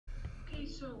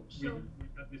we can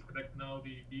disconnect now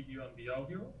the video and the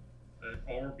audio,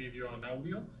 or video and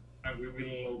audio, and we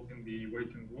will open the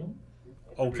waiting room.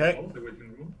 Okay. Close the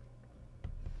waiting room.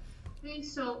 Okay,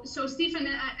 so Stephen,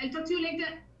 I'll talk to you later.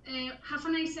 Have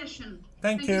a nice session.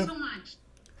 Thank you so much.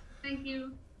 Thank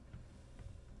you.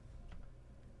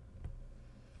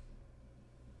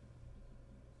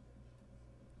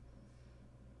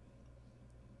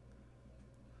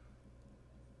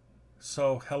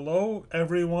 So, hello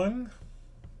everyone,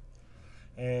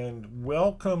 and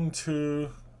welcome to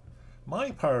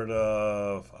my part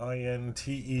of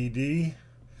INTED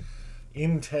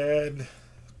INTED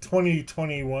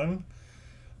 2021.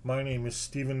 My name is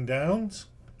Stephen Downs,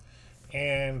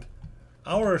 and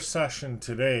our session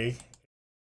today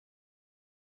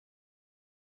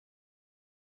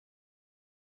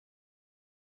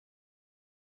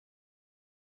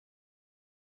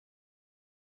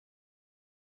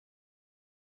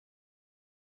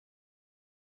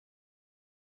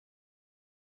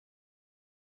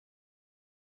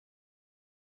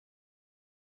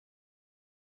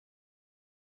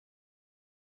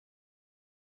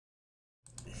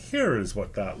here is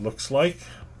what that looks like.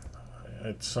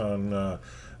 It's on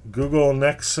Google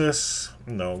Nexus.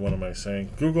 No, what am I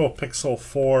saying? Google Pixel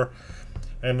 4.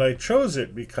 And I chose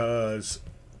it because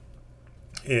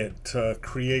it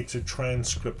creates a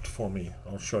transcript for me.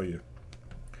 I'll show you.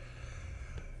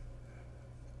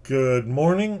 Good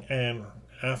morning and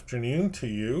afternoon to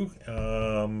you,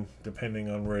 depending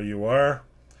on where you are.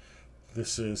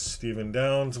 This is Stephen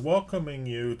Downs welcoming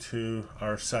you to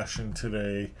our session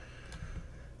today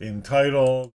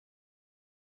entitled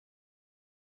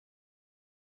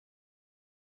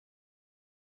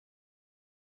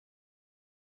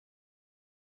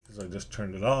I just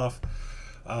turned it off.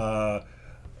 My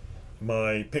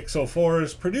Pixel 4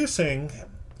 is producing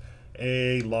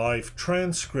a live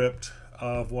transcript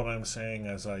of what I'm saying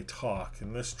as I talk,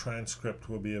 and this transcript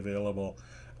will be available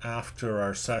after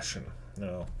our session.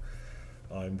 Now,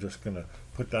 I'm just going to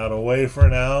put that away for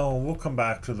now. We'll come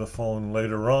back to the phone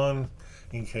later on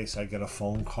in case I get a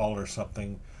phone call or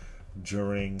something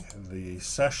during the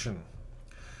session.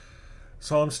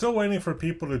 So I'm still waiting for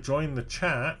people to join the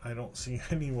chat. I don't see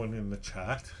anyone in the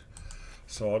chat.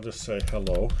 So I'll just say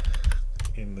hello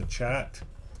in the chat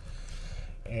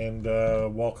and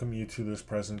welcome you to this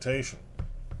presentation.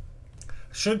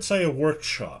 I should say a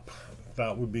workshop.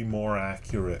 That would be more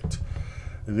accurate.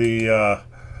 The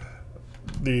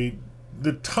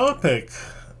topic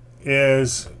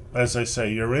is, as I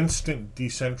say, your instant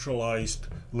decentralized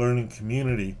learning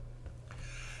community.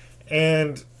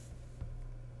 And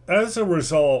as a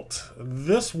result,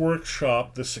 this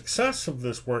workshop, the success of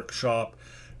this workshop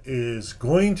is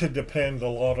going to depend a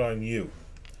lot on you.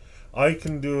 I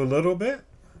can do a little bit.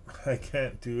 I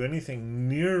can't do anything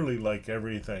nearly like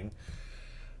everything.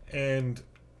 And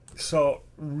so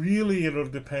really it'll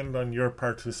depend on your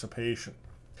participation.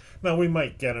 Now, we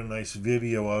might get a nice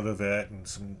video out of it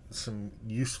and some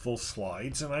useful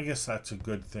slides, and I guess that's a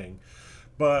good thing.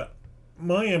 But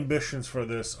my ambitions for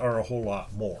this are a whole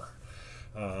lot more.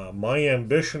 My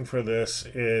ambition for this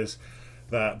is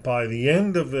that by the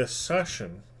end of this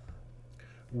session,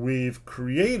 we've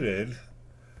created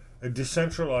a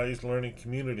decentralized learning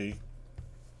community,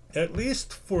 at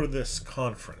least for this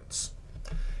conference.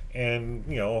 And,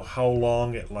 you know, how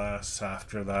long it lasts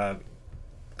after that,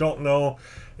 don't know.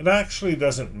 It actually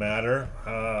doesn't matter.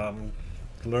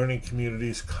 Learning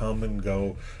communities come and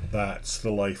go. That's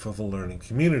the life of a learning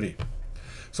community.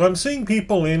 So I'm seeing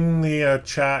people in the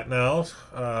chat now.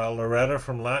 Loretta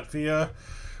from Latvia,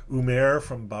 Umair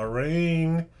from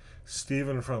Bahrain,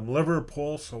 Stephen from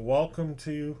Liverpool. So welcome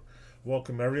to you.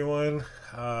 Welcome everyone.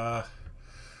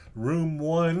 Room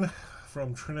 1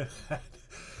 from Trinidad.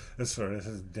 Sorry, this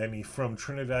is Denny from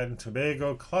Trinidad and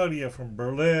Tobago. Claudia from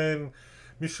Berlin.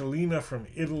 Michelina from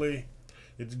Italy.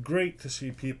 It's great to see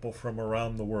people from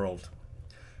around the world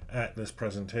at this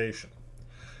presentation.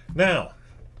 Now,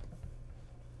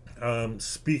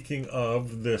 speaking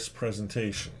of this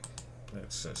presentation,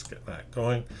 let's just get that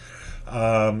going.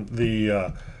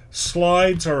 The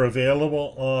slides are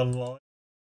available online.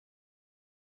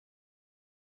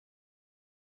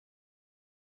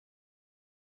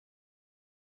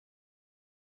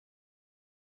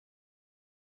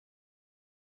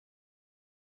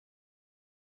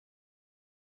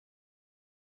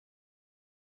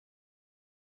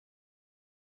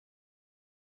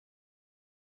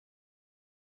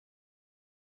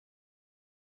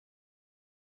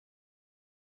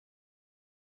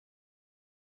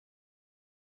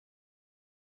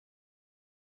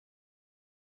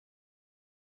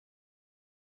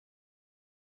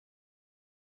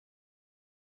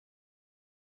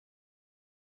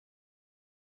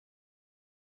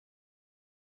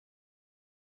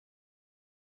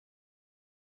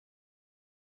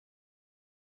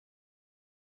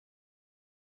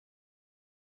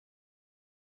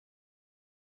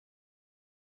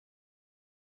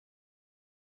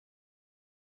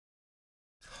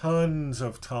 tons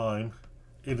of time.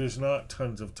 It is not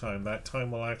tons of time. That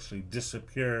time will actually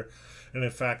disappear. And in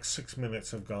fact, 6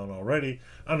 minutes have gone already,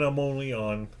 and I'm only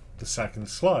on the second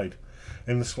slide.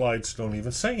 And the slides don't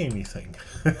even say anything.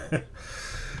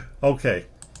 Okay.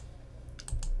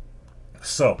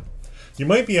 So, you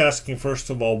might be asking, first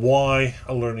of all, why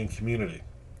a learning community?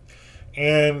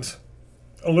 And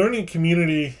a learning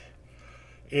community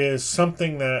is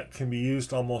something that can be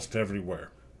used almost everywhere.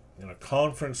 In a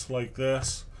conference like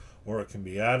this, or it can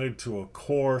be added to a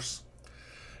course.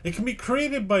 It can be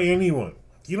created by anyone.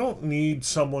 You don't need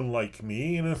someone like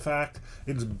me, and in fact,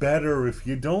 it's better if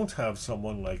you don't have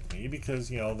someone like me, because,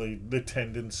 you know, the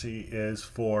tendency is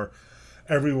for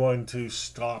everyone to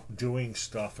stop doing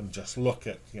stuff and just look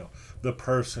at, you know, the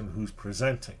person who's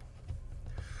presenting.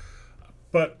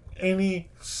 But any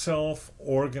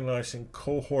self-organizing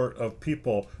cohort of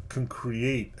people can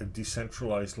create a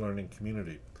decentralized learning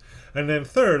community. And then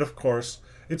third, of course,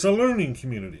 it's a learning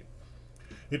community.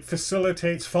 It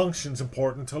facilitates functions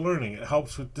important to learning. It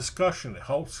helps with discussion. It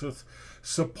helps with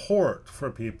support for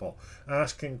people,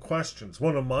 asking questions.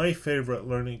 One of my favorite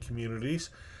learning communities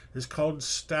is called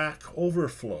Stack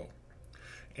Overflow.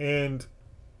 And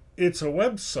it's a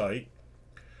website,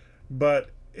 but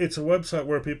it's a website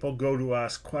where people go to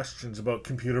ask questions about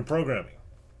computer programming.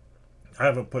 I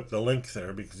haven't put the link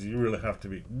there because you really have to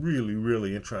be really,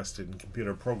 really interested in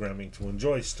computer programming to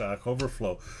enjoy Stack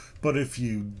Overflow. But if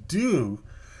you do,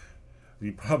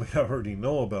 you probably already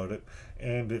know about it,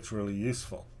 and it's really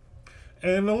useful.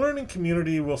 And the learning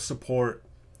community will support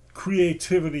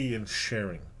creativity and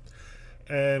sharing.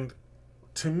 And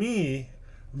to me,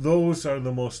 those are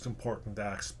the most important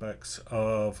aspects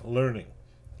of learning.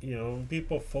 You know,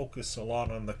 people focus a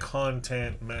lot on the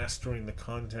content, mastering the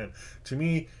content. To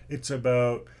me, it's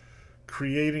about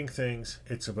creating things.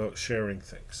 It's about sharing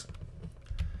things.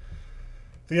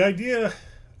 The idea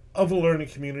of a learning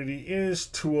community is,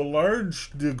 to a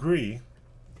large degree,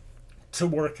 to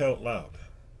work out loud.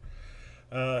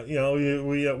 You know,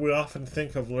 we often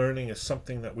think of learning as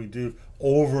something that we do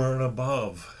over and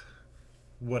above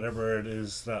whatever it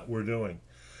is that we're doing.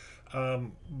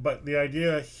 But the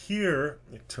idea here,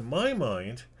 to my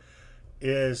mind,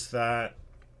 is that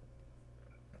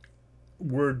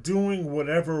we're doing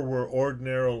whatever we're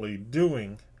ordinarily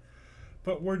doing,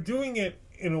 but we're doing it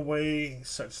in a way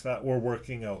such that we're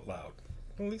working out loud.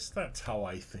 At least that's how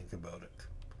I think about it.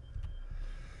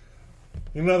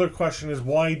 Another question is,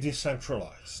 why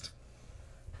decentralized?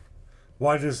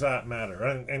 Why does that matter?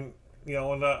 And you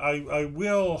know, and I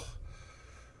will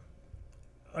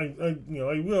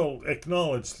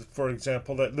acknowledge, for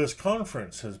example, that this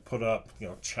conference has put up, you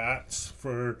know, chats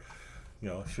for, you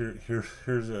know,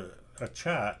 here's a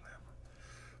chat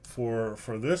for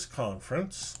this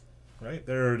conference, right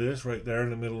there it is, right there in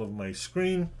the middle of my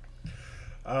screen,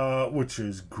 which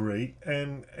is great,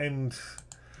 and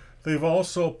they've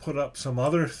also put up some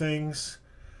other things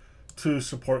to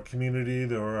support community.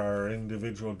 There are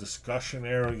individual discussion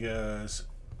areas,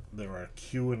 there are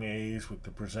Q&As with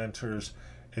the presenters,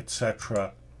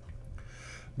 etc.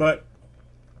 But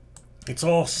it's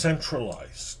all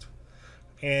centralized.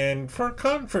 And for a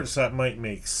conference, that might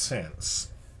make sense.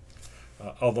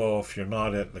 Although if you're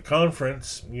not at the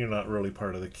conference, you're not really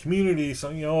part of the community. So,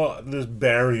 you know, this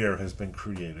barrier has been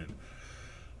created.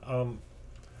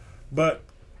 But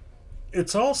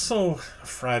it's also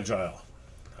fragile.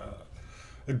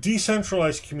 A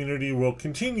decentralized community will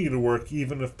continue to work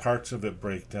even if parts of it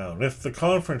break down. If the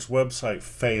conference website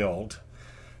failed,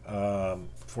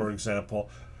 for example,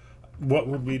 what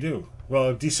would we do? Well,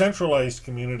 a decentralized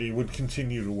community would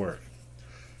continue to work.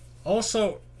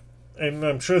 Also, and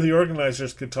I'm sure the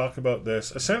organizers could talk about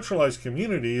this, a centralized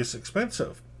community is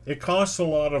expensive. It costs a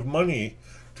lot of money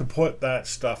to put that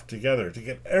stuff together, to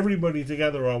get everybody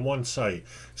together on one site,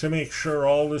 to make sure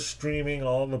all the streaming,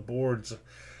 all the boards,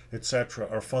 etc.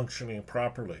 are functioning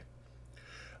properly.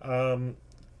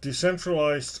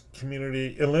 Decentralized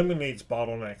community eliminates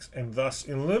bottlenecks and thus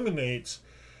eliminates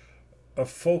a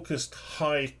focused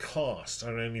high cost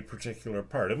on any particular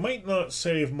part. It might not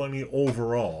save money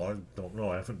overall. I don't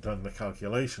know. I haven't done the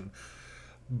calculation.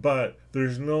 But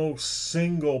there's no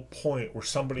single point where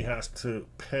somebody has to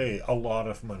pay a lot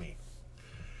of money.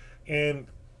 And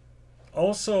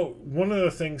also, one of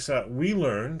the things that we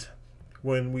learned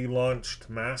when we launched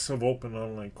massive open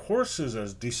online courses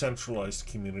as decentralized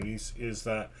communities is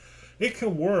that it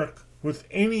can work with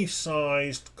any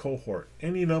sized cohort,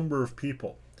 any number of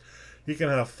people. You can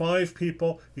have 5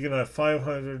 people, you can have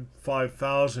 500,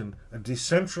 5,000. A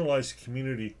decentralized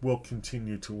community will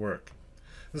continue to work.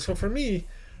 And so for me,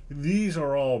 these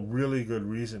are all really good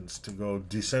reasons to go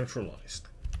decentralized.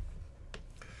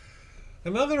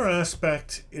 Another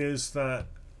aspect is that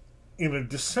in a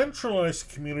decentralized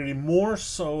community, more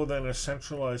so than a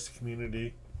centralized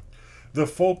community, the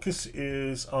focus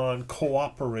is on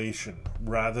cooperation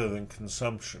rather than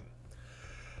consumption.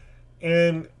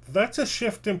 And that's a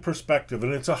shift in perspective,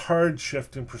 and it's a hard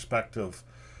shift in perspective,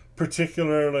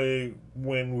 particularly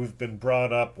when we've been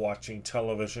brought up watching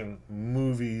television,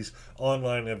 movies,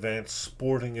 online events,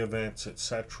 sporting events,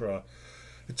 etc.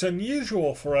 It's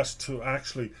unusual for us to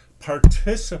actually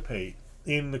participate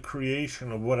in the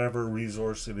creation of whatever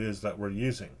resource it is that we're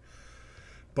using.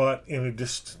 But in a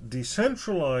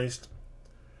decentralized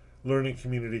learning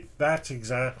community, that's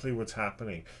exactly what's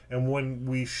happening. And when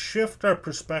we shift our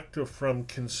perspective from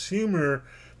consumer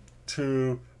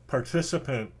to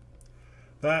participant,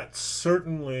 that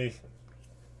certainly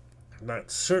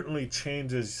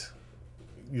changes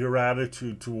your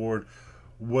attitude toward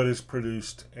what is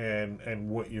produced and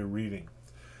what you're reading.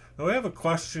 Now, I have a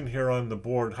question here on the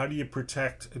board. How do you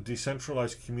protect a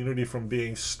decentralized community from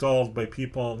being stalled by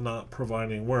people not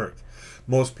providing work?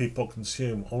 Most people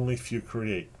consume, only few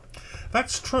create.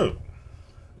 That's true.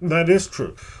 That is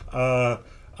true. I've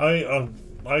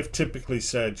typically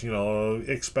said,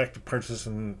 expect a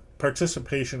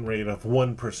participation rate of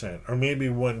 1%, or maybe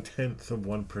 1/10 of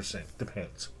 1%,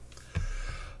 depends.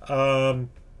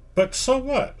 But so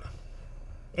what?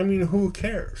 I mean, who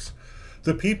cares?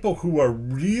 The people who are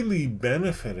really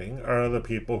benefiting are the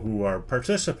people who are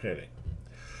participating.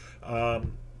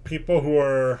 People who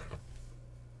are,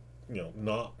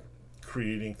 not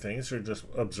creating things or just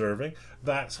observing,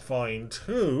 that's fine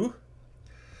too.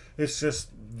 It's just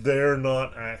they're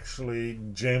not actually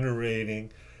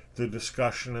generating the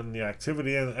discussion and the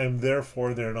activity, and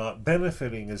therefore they're not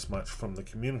benefiting as much from the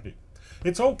community.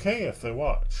 It's okay if they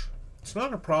watch. It's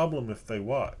not a problem if they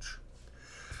watch.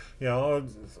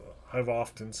 I've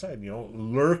often said,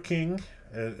 lurking,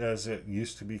 as it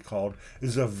used to be called,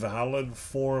 is a valid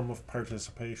form of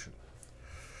participation.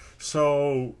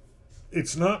 So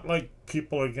it's not like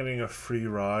people are getting a free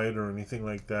ride or anything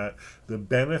like that. The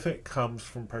benefit comes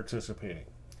from participating.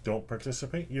 Don't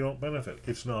participate, you don't benefit.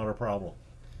 It's not a problem.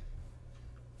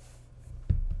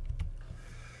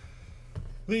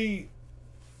 The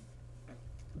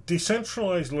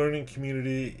decentralized learning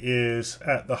community is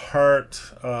at the heart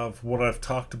of what I've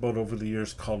talked about over the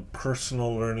years called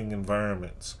personal learning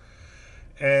environments.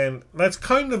 And that's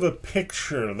kind of a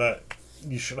picture that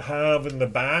you should have in the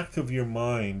back of your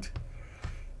mind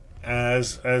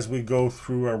as we go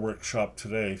through our workshop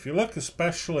today. If you look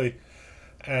especially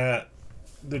at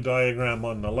the diagram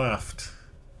on the left,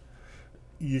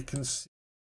 you can see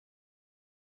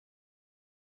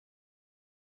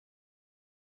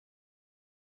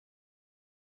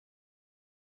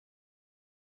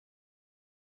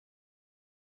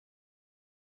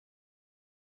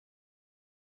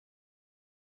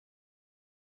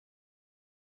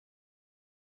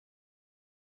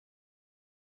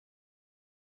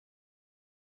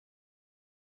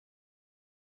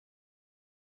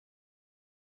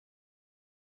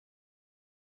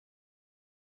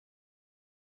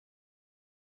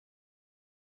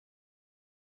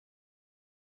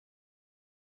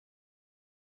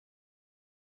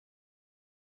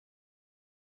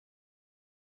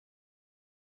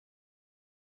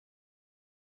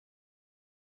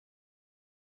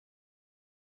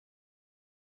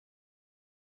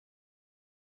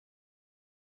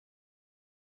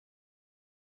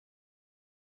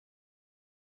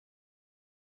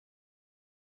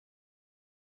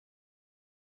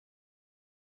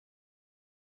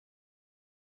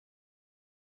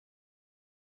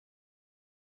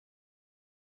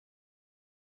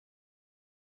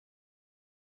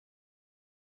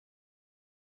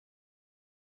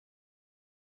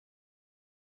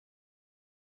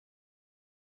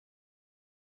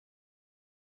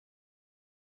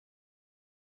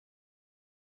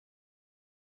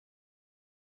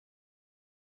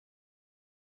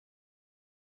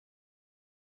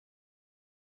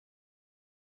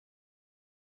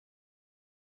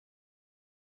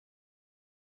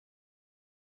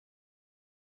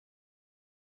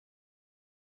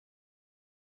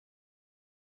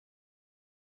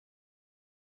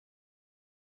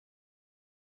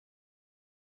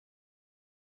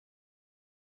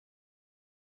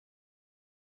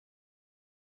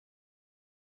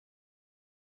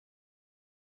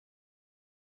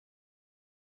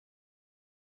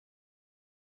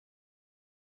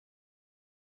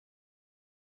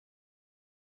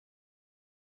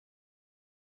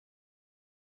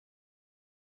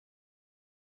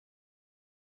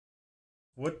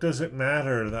what does it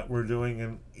matter that we're doing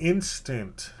an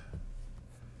instant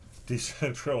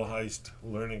decentralized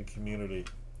learning community?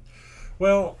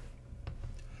 Well,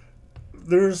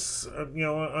 there's,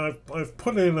 I've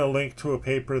put in a link to a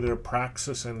paper there,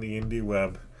 Praxis and the Indie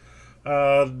Web,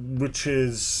 which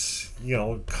is,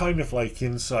 kind of like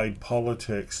inside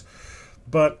politics.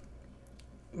 But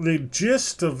the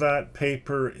gist of that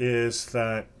paper is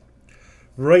that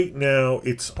right now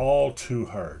it's all too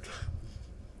hard.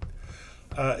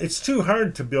 It's too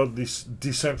hard to build these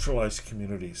decentralized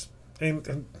communities.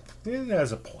 And it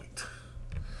has a point.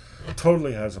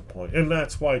 Totally has a point. And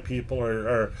that's why people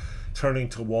are turning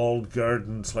to walled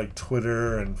gardens like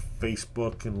Twitter and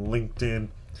Facebook and LinkedIn.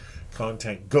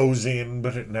 Content goes in,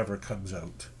 but it never comes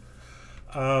out.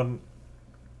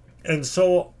 And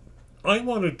so I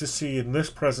wanted to see in this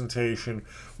presentation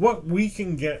what we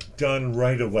can get done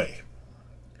right away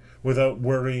without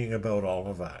worrying about all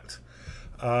of that.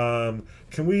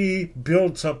 Can we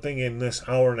build something in this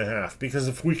hour and a half? Because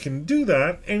if we can do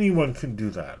that, anyone can do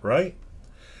that, right?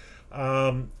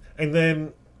 And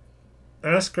then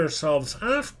ask ourselves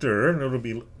after, and it'll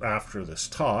be after this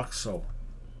talk, so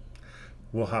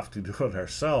we'll have to do it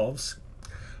ourselves,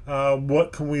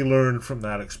 what can we learn from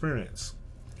that experience?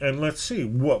 And let's see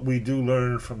what we do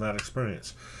learn from that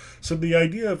experience. So the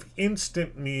idea of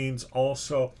instant means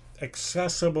also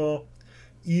accessible,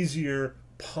 easier,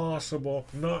 possible,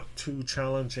 not too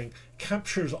challenging,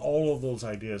 captures all of those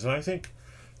ideas. And I think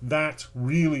that's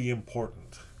really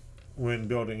important when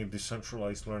building a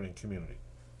decentralized learning community.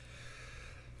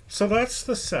 So that's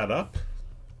the setup.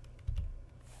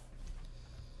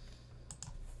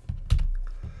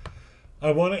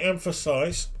 I want to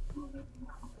emphasize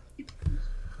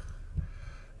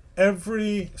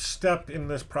every step in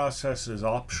this process is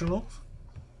optional.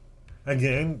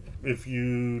 Again, if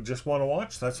you just want to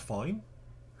watch, that's fine.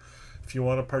 If you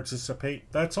want to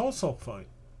participate, that's also fine.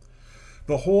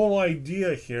 The whole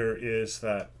idea here is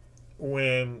that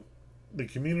when the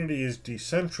community is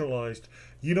decentralized,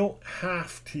 you don't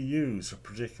have to use a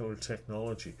particular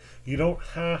technology. You don't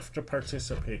have to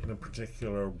participate in a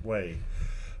particular way.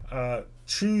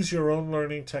 Choose your own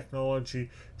learning technology.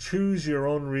 Choose your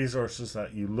own resources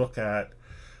that you look at.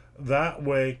 That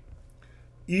way,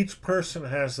 each person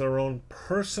has their own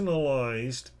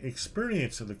personalized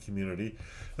experience of the community.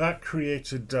 That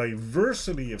creates a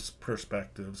diversity of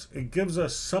perspectives. It gives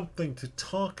us something to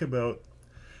talk about,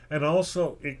 and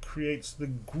also it creates the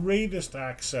greatest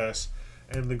access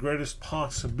and the greatest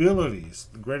possibilities,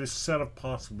 the greatest set of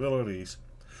possibilities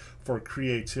for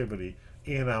creativity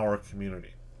in our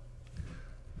community.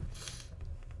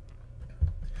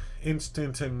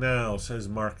 Instant and now, says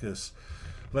Marcus.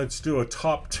 Let's do a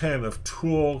top 10 of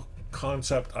tool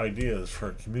concept ideas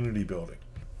for community building.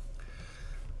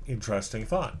 Interesting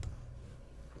thought.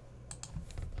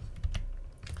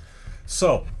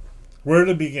 So, where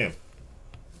to begin?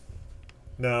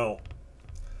 Now,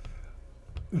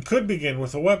 we could begin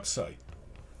with a website.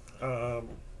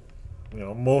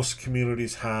 Most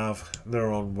communities have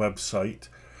their own website.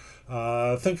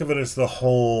 Think of it as the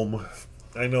home.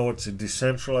 I know it's a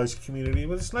decentralized community,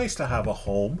 but it's nice to have a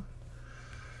home.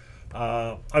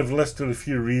 I've listed a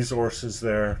few resources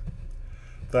there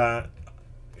that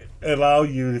allow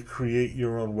you to create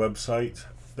your own website.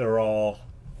 They're all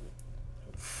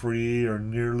free or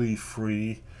nearly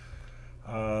free.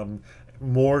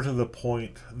 More to the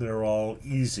point, they're all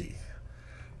easy.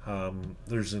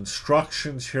 There's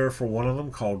instructions here for one of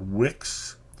them called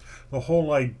Wix. The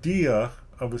whole idea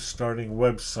of a starting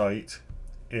website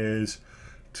is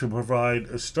to provide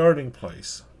a starting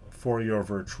place for your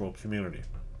virtual community.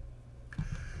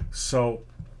 So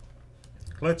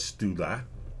let's do that.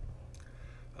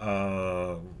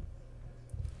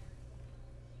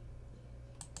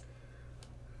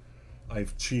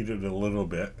 I've cheated a little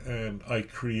bit, and I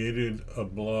created a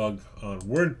blog on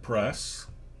WordPress.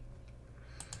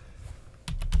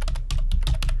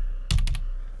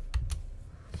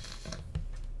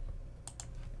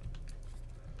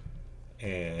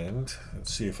 And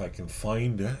let's see if I can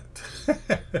find it.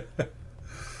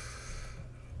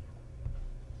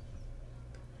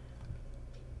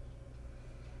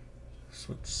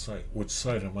 Which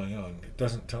site am I on? It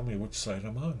doesn't tell me which site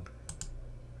I'm on.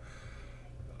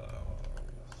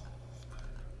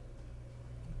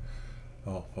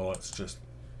 Oh, well, it's just,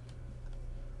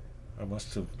 I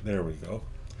must have, there we go.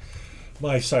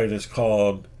 My site is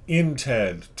called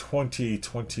InTED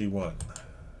 2021.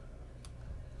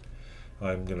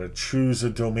 I'm going to choose a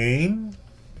domain.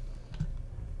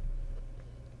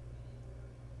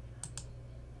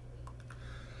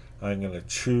 I'm going to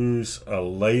choose a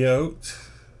layout.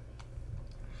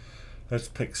 Let's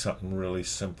pick something really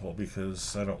simple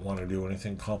because I don't want to do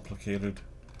anything complicated.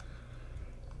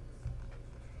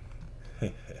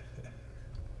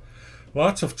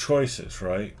 Lots of choices,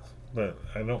 right? but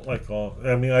I don't like all.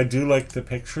 I mean, I do like the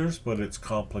pictures, but it's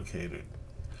complicated.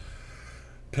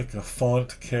 Pick a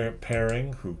font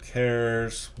pairing. Who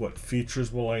cares? What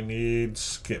features will I need?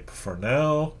 Skip for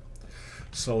now.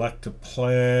 Select a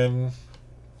plan.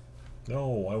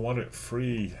 No, I want it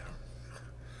free.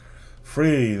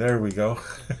 Free, there we go.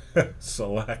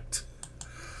 Select.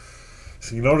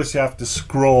 So you notice you have to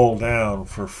scroll down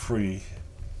for free.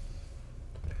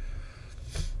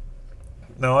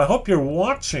 Now I hope you're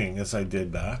watching as I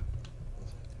did that.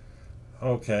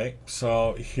 Okay,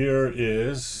 so here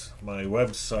is my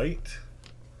website.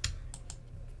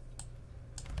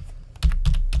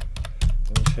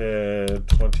 Until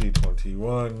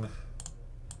 2021.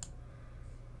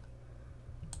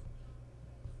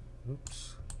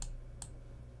 Oops.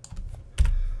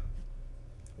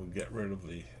 We'll get rid of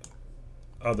the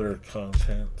other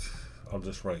content. I'll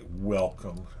just write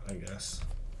welcome, I guess.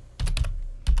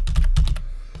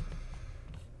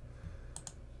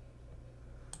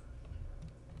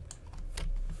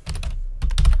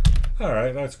 All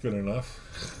right, that's good enough.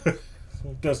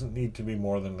 It doesn't need to be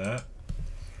more than that.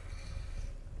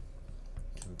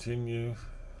 Continue.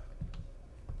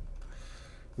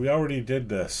 We already did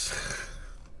this.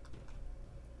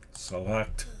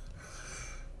 Select.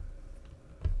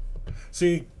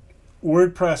 See,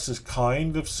 WordPress is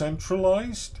kind of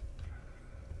centralized,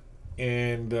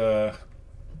 and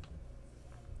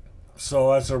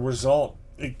so as a result,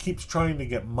 it keeps trying to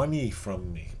get money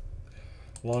from me.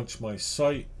 Launch my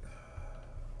site.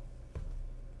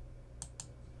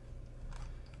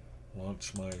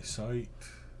 Launch my site.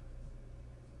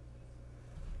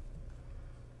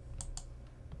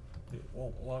 It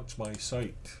won't launch my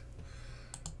site.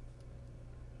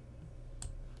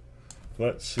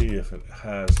 Let's see if it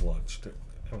has launched it.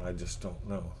 And I just don't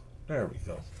know. There we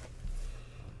go.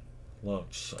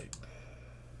 Launch site.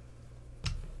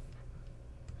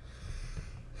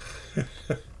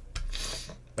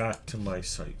 Back to my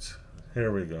site.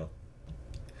 Here we go.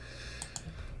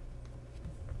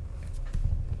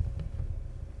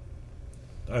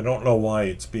 I don't know why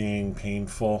it's being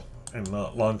painful and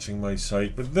not launching my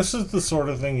site, but this is the sort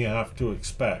of thing you have to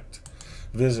expect.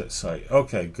 Visit site.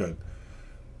 Okay, good.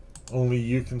 Only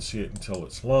you can see it until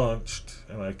it's launched,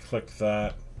 and I click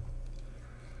that.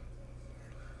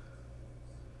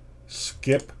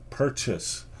 Skip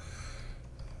purchase.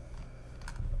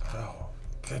 Oh,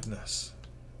 goodness.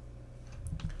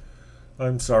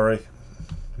 I'm sorry.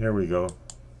 Here we go.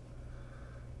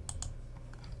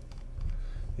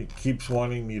 It keeps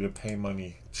wanting me to pay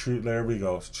money. There we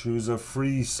go. Choose a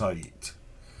free site.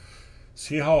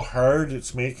 See how hard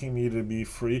it's making me to be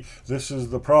free? This is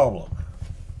the problem.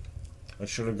 I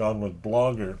should have gone with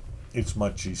Blogger. It's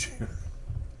much easier.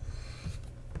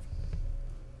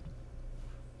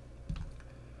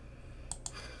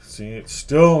 See, it's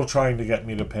still trying to get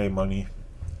me to pay money.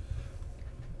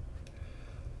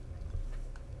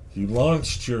 You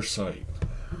launched your site.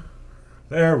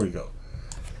 There we go.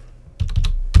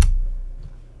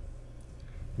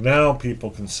 Now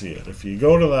people can see it. If you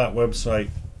go to that website,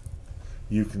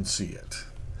 you can see it.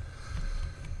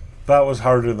 That was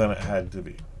harder than it had to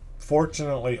be.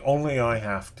 Fortunately, only I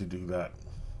have to do that.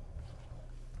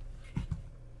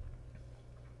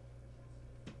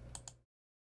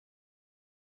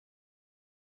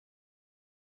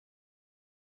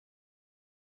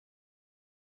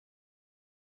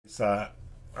 That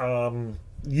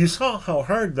you saw how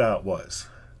hard that was,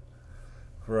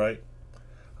 right?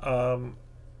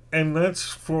 And that's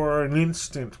for an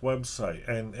instant website,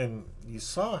 and you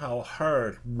saw how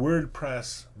hard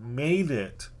WordPress made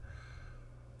it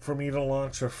for me to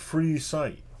launch a free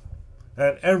site.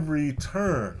 At every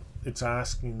turn, it's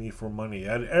asking me for money.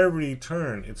 At every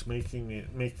turn, it's making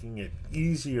it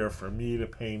easier for me to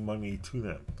pay money to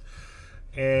them.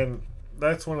 And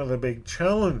that's one of the big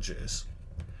challenges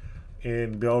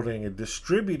in building a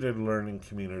distributed learning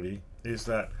community, is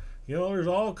that, you know, there's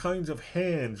all kinds of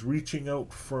hands reaching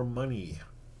out for money.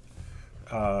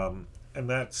 And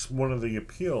that's one of the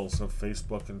appeals of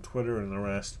Facebook and Twitter and the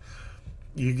rest.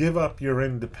 You give up your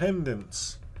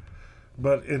independence,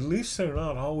 but at least they're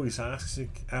not always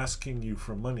asking you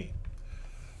for money.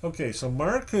 Okay, so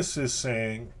Marcus is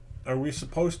saying, are we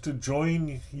supposed to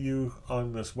join you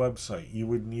on this website? You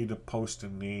would need to post a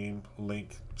name,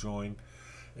 link, join,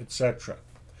 etc.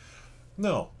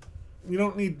 No, you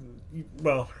don't need,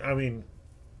 well, I mean,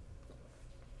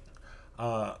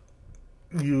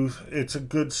 it's a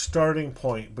good starting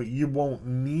point, but you won't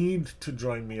need to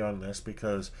join me on this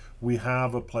because we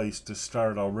have a place to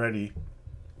start already,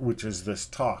 which is this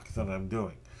talk that I'm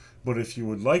doing. But if you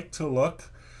would like to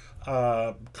look,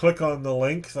 click on the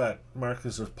link that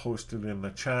Marcus has posted in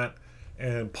the chat,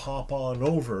 and pop on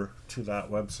over to that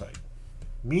website.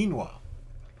 Meanwhile,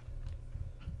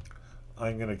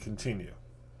 I'm going to continue.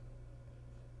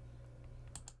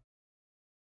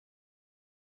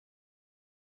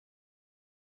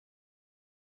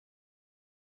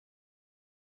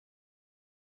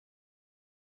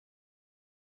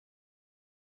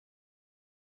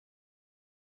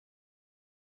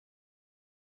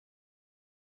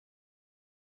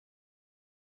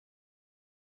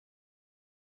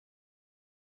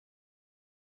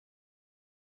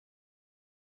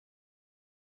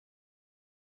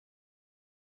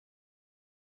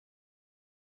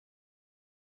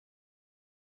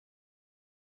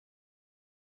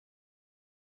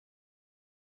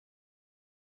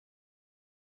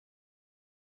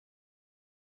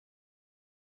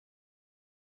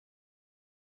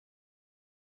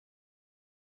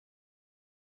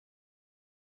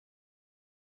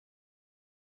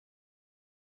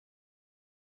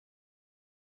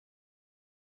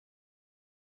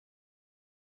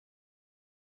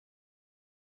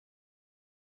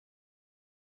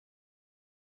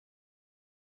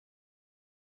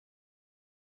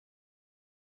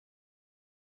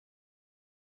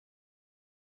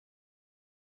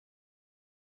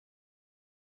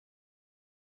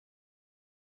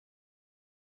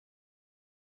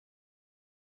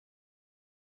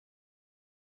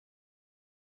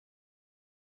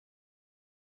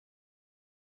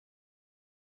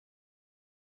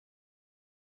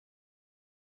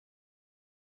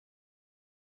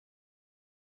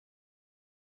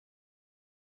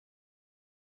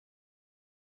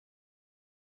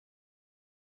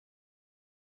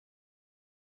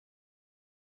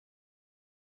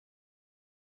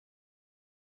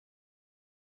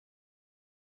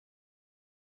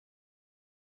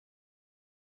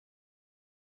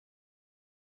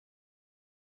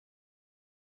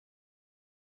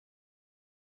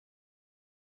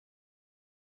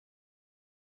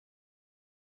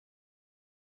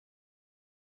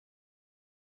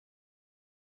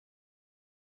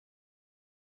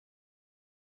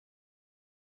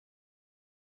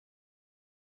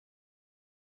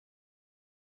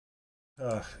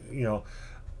 You know,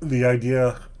 the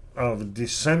idea of a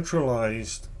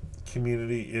decentralized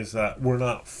community is that we're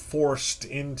not forced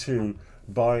into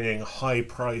buying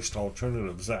high-priced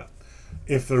alternatives. That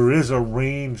if there is a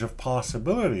range of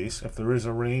possibilities, if there is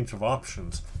a range of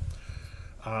options,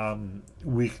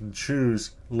 we can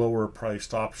choose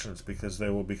lower-priced options because they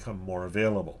will become more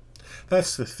available.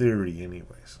 That's the theory,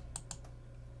 anyways.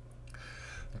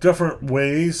 Different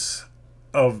ways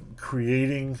of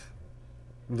creating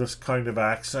this kind of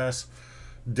access.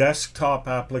 Desktop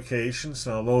applications,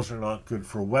 now those are not good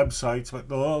for websites, but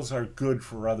those are good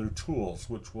for other tools,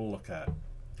 which we'll look at.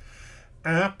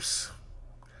 Apps,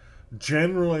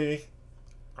 generally,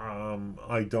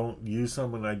 I don't use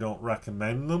them and I don't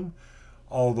recommend them,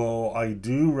 although I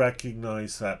do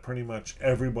recognize that pretty much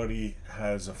everybody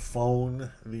has a phone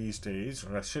these days,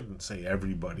 or I shouldn't say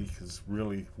everybody, because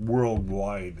really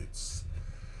worldwide it's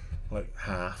like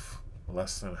half,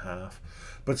 less than half.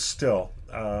 But still,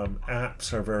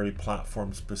 apps are very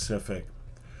platform specific.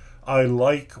 I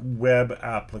like web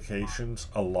applications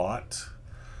a lot.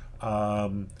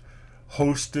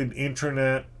 Hosted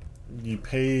internet, you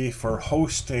pay for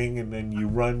hosting and then you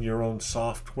run your own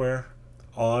software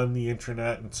on the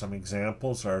internet, and some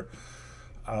examples are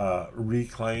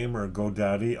Reclaim or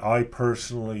GoDaddy. I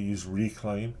personally use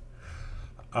Reclaim.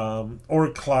 Or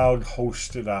cloud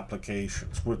hosted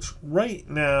applications, which right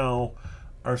now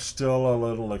are still a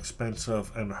little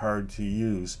expensive and hard to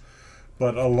use.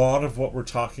 But a lot of what we're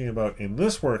talking about in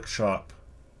this workshop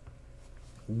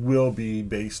will be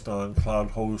based on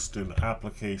cloud hosted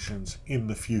applications in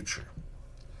the future.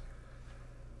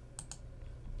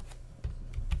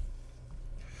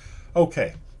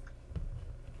 Okay.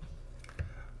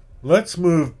 Let's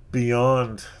move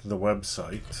beyond the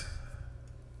website.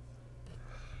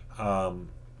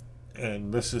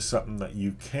 And this is something that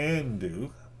you can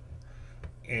do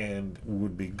and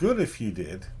would be good if you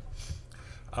did.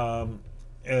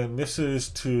 And this is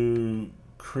to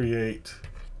create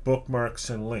bookmarks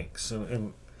and links.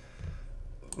 And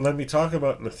let me talk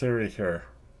about the theory here.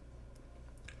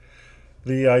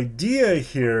 The idea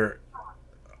here,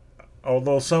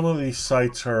 although some of these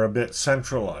sites are a bit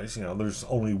centralized, you know, there's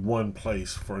only one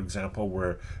place, for example,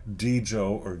 where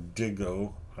Digo or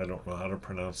Digo, I don't know how to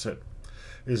pronounce it,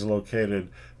 is located.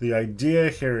 The idea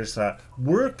here is that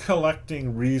we're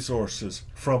collecting resources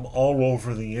from all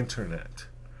over the internet.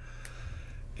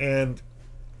 And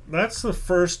that's the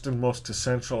first and most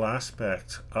essential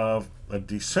aspect of a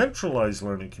decentralized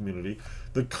learning community.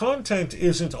 The content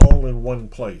isn't all in one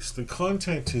place. The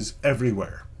content is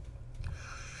everywhere.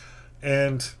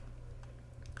 And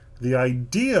the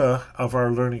idea of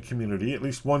our learning community, at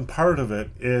least one part of it,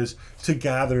 is to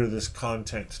gather this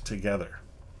content together.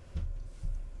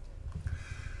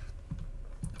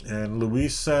 And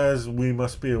Luis says we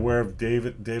must be aware of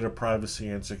data privacy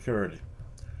and security.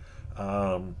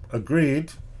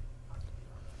 Agreed.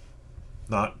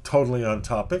 Not totally on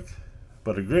topic,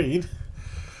 but agreed.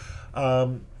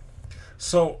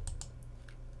 So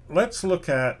let's look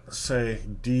at, say,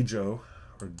 Digo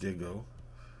or Digo.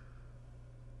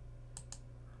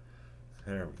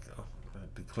 There we go. I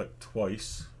had to click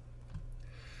twice.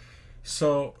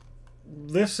 So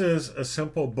this is a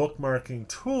simple bookmarking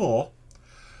tool.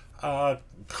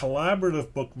 Collaborative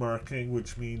bookmarking,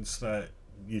 which means that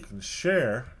you can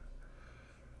share.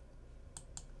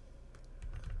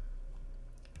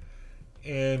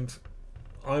 And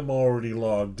I'm already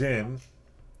logged in,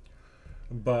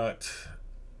 but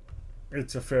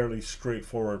it's a fairly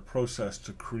straightforward process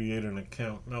to create an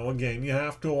account. Now again, you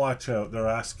have to watch out. They're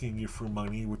asking you for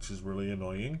money, which is really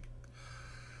annoying.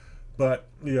 But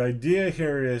the idea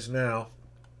here is now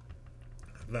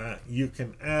that you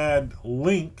can add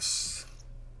links.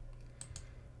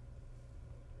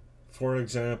 For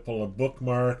example, a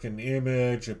bookmark, an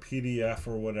image, a PDF,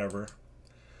 or whatever.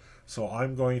 So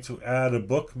I'm going to add a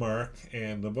bookmark,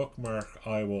 and the bookmark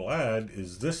I will add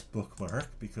is this bookmark,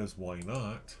 because why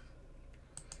not?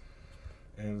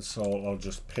 And so I'll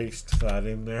just paste that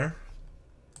in there.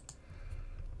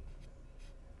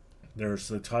 There's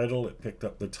the title. It picked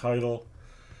up the title.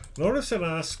 Notice it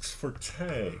asks for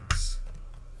tags.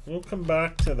 We'll come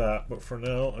back to that, but for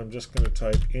now I'm just going to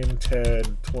type in TED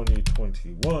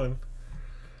 2021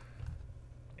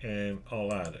 and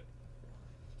I'll add it.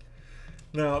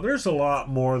 Now there's a lot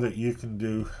more that you can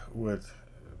do with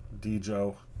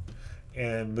Digo,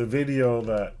 and the video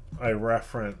that I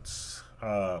reference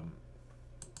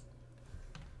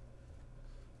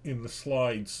in the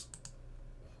slides,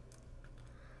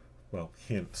 well,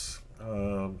 hints.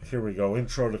 Here we go,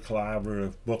 Intro to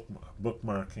Collaborative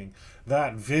Bookmarking.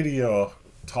 That video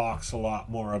talks a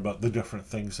lot more about the different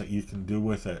things that you can do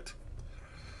with it.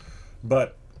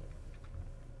 But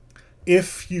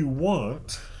if you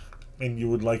want, and you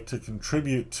would like to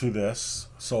contribute to this,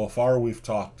 so far we've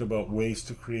talked about ways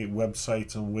to create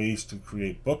websites and ways to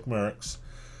create bookmarks,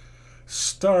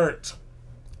 start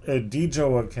a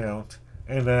Digo account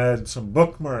and add some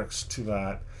bookmarks to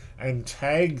that and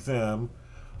tag them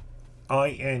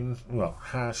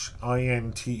hash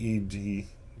INTED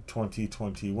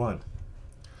 2021.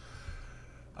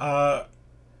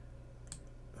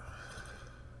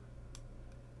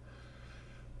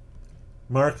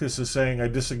 Marcus is saying, I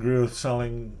disagree with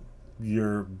selling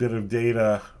your bit of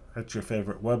data at your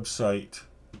favorite website.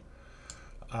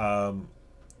 And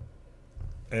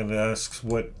asks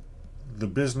what the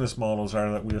business models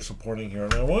are that we are supporting here.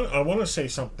 And I want to say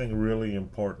something really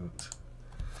important.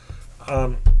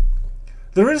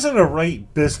 There isn't a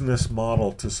right business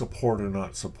model to support or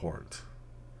not support.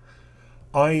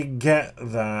 I get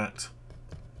that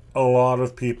a lot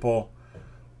of people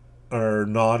are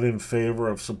not in favor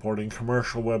of supporting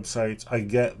commercial websites. I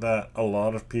get that a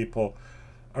lot of people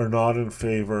are not in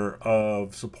favor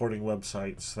of supporting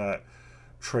websites that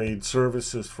trade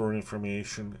services for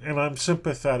information, and I'm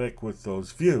sympathetic with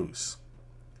those views.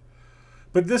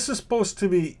 But this is supposed to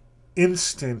be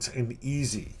instant and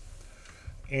easy,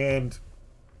 and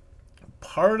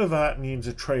part of that means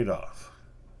a trade-off,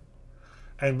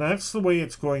 and that's the way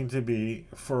it's going to be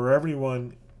for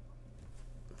everyone,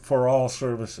 for all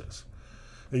services.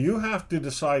 You have to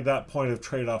decide that point of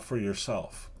trade-off for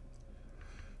yourself.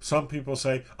 Some people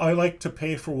say, I like to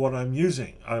pay for what I'm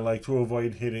using. I like to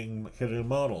avoid hitting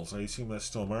models. I assume that's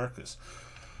still Marcus.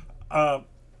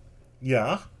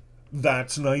 Yeah,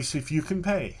 that's nice if you can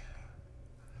pay.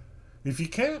 If you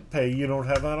can't pay, you don't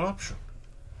have that option.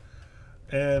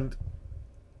 And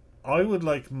I would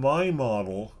like my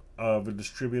model of a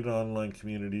distributed online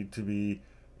community to be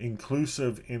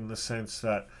inclusive in the sense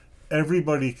that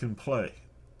everybody can play,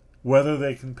 whether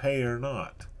they can pay or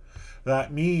not.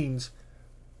 That means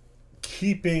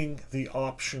keeping the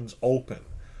options open.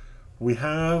 We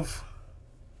have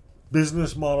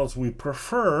business models we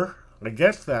prefer, I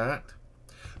get that,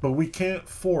 but we can't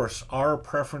force our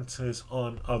preferences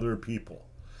on other people.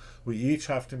 We each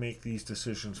have to make these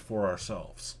decisions for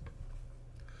ourselves.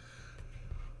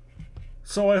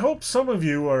 So I hope some of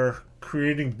you are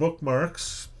creating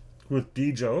bookmarks with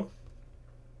Digo.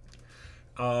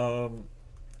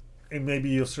 And maybe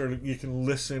you can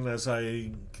listen as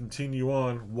I continue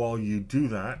on while you do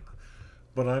that.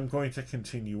 But I'm going to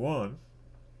continue on.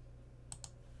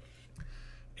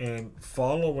 And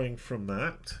following from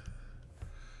that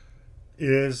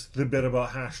is the bit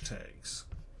about hashtags.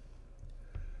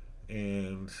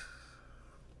 And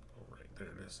oh, right there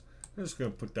it is. I'm just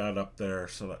going to put that up there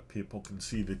so that people can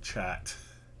see the chat.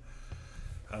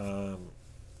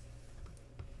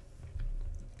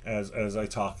 As I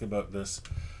talk about this,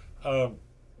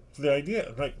 the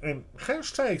idea, and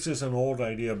hashtags is an old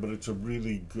idea, but it's a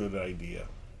really good idea.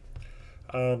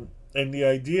 And the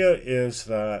idea is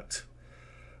that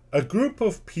a group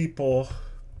of people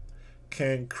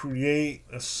can create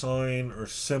a sign or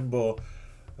symbol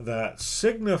that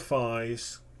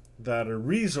signifies that a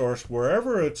resource,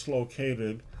 wherever it's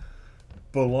located,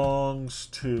 belongs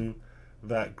to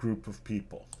that group of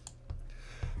people.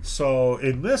 So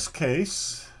in this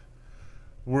case,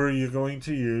 we're going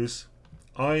to use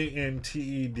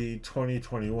INTED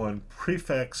 2021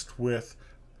 prefixed with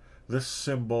this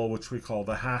symbol, which we call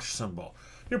the hash symbol.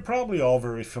 You're probably all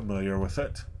very familiar with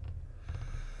it,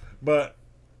 but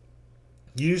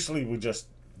usually we just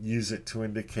use it to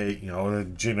indicate, a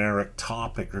generic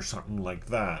topic or something like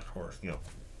that, or,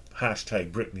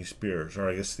 hashtag Britney Spears, or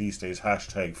I guess these days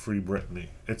hashtag Free Britney,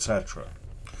 etc.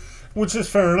 Which is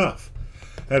fair enough.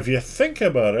 If you think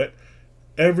about it,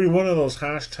 every one of those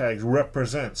hashtags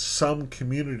represents some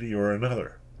community or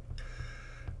another.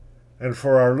 And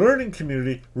for our learning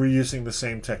community, we're using the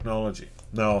same technology.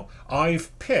 Now,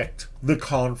 I've picked the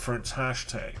conference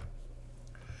hashtag.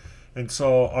 And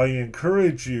so I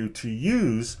encourage you to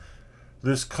use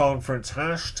this conference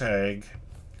hashtag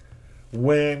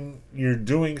when you're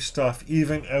doing stuff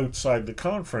even outside the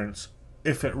conference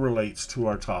if it relates to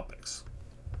our topics.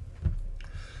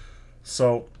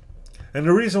 So, and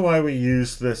the reason why we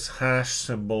use this hash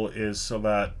symbol is so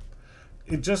that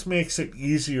it just makes it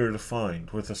easier to find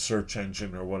with a search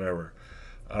engine or whatever.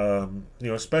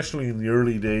 Especially in the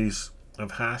early days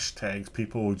of hashtags,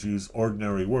 people would use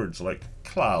ordinary words like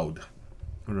cloud,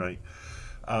 right?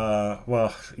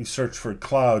 Well, you search for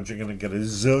cloud, you're going to get a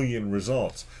zillion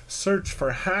results. Search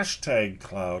for hashtag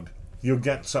cloud, you'll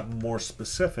get something more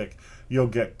specific. You'll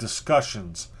get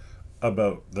discussions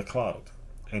about the cloud.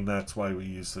 And that's why we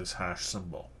use this hash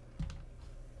symbol.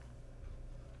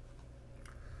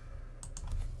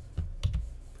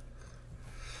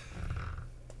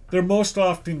 They're most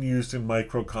often used in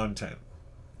micro content,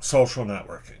 social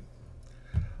networking.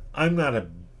 I'm not a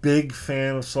big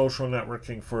fan of social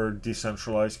networking for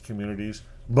decentralized communities,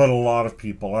 but a lot of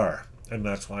people are, and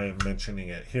that's why I'm mentioning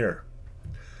it here.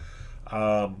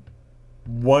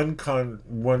 One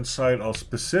site I'll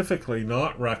specifically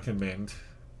not recommend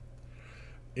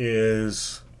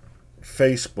is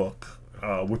Facebook,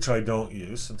 which I don't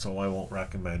use, and so I won't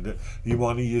recommend it. You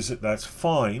want to use it, that's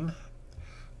fine.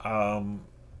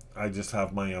 I just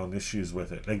have my own issues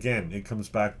with it. Again, it comes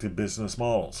back to business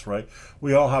models, right?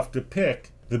 We all have to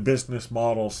pick the business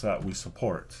models that we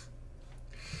support.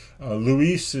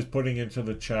 Luis is putting into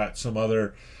the chat some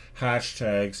other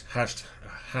hashtags: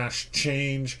 hash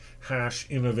change, hash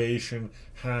innovation,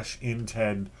 hash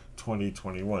inted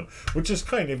 2021, which is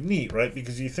kind of neat, right?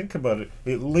 Because you think about it,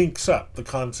 it links up the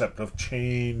concept of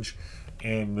change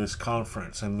and this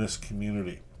conference and this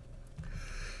community.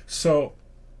 So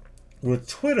with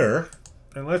Twitter,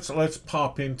 and let's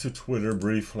pop into Twitter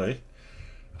briefly.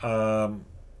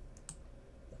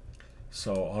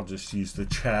 So I'll just use the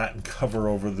chat and cover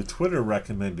over the Twitter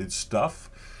recommended stuff.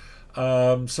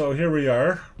 So here we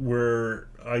are, where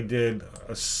I did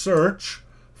a search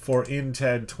for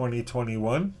INTED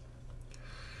 2021.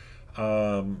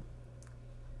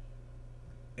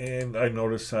 And I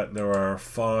noticed that there are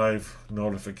 5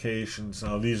 notifications.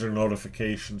 Now these are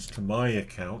notifications to my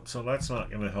account, so that's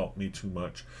not going to help me too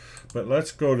much. But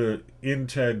let's go to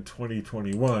INTED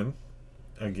 2021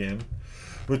 again.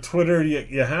 With Twitter,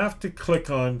 you have to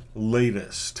click on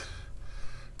latest.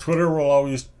 Twitter will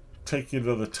always take you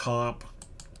to the top,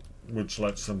 which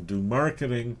lets them do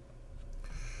marketing.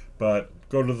 But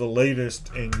go to the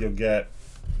latest and you'll get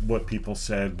what people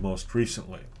said most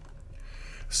recently.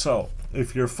 So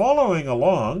if you're following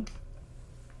along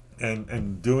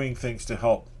and doing things to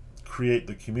help create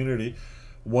the community,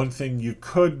 one thing you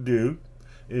could do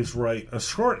is write a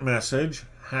short message,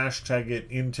 hashtag it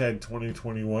INTED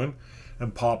 2021,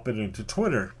 and pop it into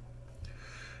Twitter.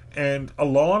 And a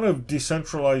lot of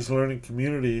decentralized learning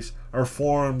communities are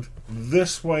formed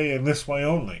this way and this way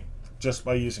only, just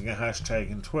by using a hashtag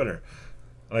in Twitter.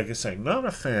 Like I say, not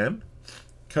a fan,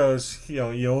 because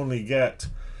you only get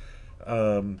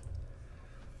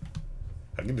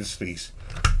I can just sneeze.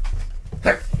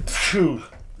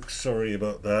 Sorry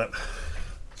about that.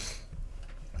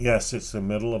 Yes, it's the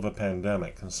middle of a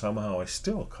pandemic, and somehow I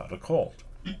still caught a cold.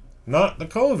 Not the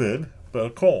COVID, but a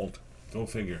cold. Go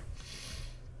figure.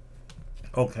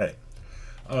 Okay.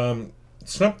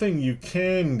 something you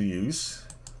can use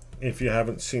if you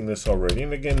haven't seen this already,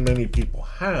 and again, many people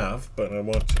have, but I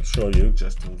want to show you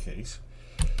just in case,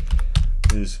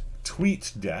 is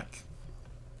TweetDeck,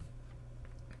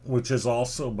 which is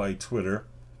also by Twitter.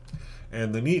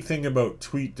 And the neat thing about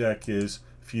TweetDeck is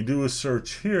if you do a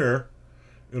search here,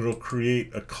 it'll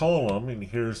create a column, and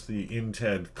here's the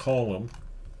inted column.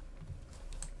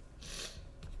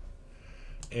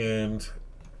 And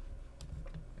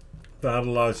that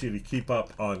allows you to keep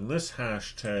up on this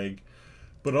hashtag,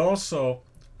 but also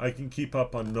I can keep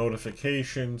up on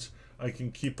notifications. I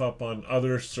can keep up on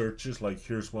other searches, like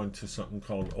here's one to something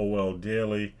called OL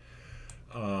Daily.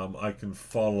 I can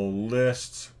follow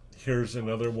lists. Here's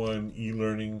another one,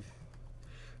 e-learning,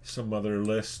 some other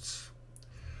lists.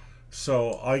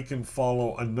 So I can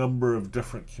follow a number of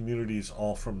different communities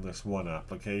all from this one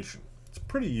application. It's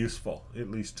pretty useful,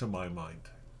 at least to my mind.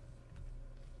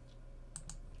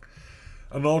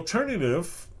 An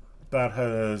alternative that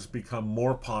has become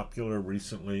more popular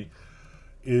recently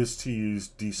is to use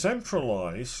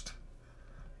decentralized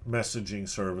messaging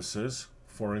services,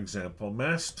 for example,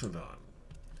 Mastodon.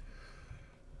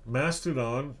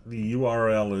 Mastodon, the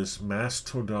URL is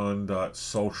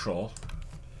mastodon.social,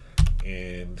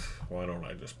 and why don't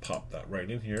I just pop that right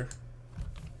in here.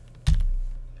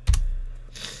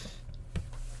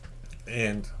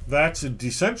 And that's a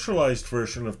decentralized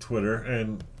version of Twitter,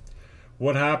 and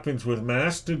what happens with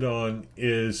Mastodon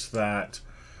is that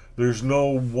there's no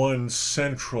one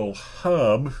central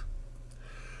hub.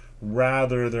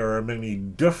 Rather, there are many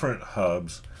different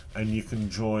hubs, and you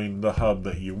can join the hub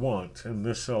that you want. And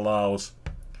this allows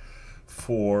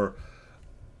for,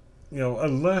 a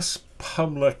less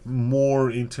public,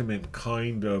 more intimate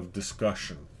kind of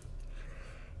discussion.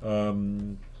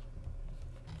 So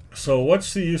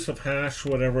what's the use of hash,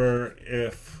 whatever,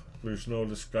 if there's no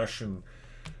discussion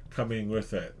coming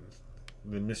with it?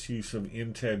 The misuse of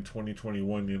Inted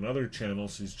 2021 in other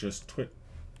channels is just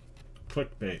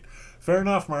clickbait. Fair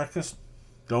enough, Marcus.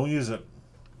 Don't use it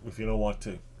if you don't want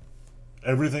to.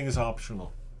 Everything is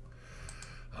optional.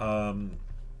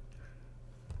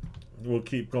 We'll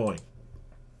keep going.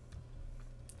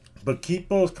 But keep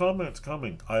those comments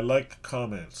coming. I like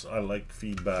comments. I like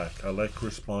feedback. I like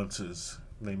responses.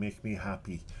 They make me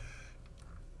happy.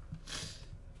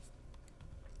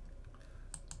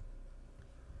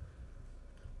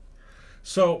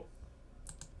 So,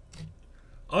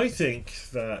 I think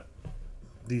that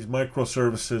these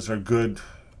microservices are good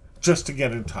just to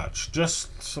get in touch,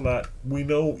 just so that we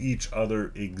know each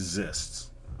other exists.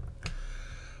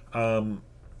 And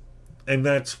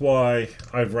that's why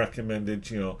I've recommended,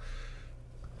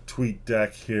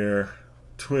 TweetDeck here,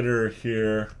 Twitter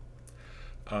here,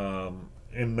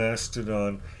 and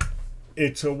Mastodon.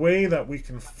 It's a way that we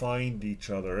can find each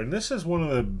other. And this is one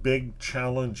of the big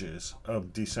challenges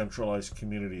of decentralized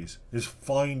communities, is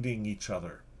finding each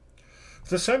other.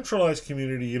 The centralized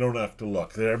community, you don't have to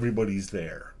look. Everybody's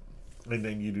there. And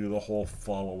then you do the whole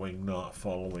following, not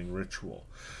following ritual.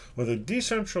 With a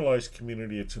decentralized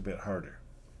community, it's a bit harder.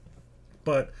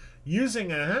 But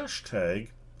using a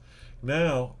hashtag,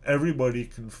 now everybody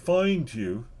can find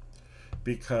you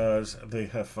because they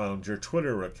have found your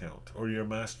Twitter account or your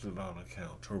Mastodon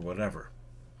account or whatever.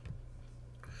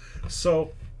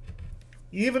 So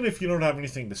even if you don't have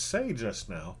anything to say just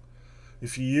now,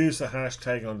 if you use the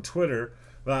hashtag on Twitter,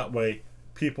 that way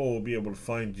people will be able to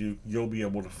find you, you'll be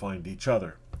able to find each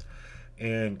other.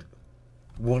 And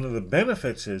one of the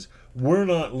benefits is we're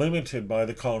not limited by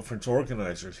the conference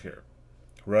organizers here,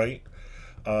 right?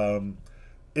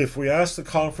 If we ask the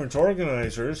conference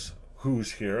organizers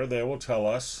who's here, they will tell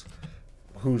us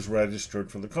who's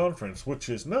registered for the conference, which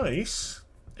is nice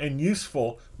and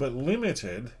useful, but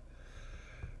limited.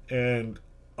 And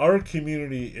our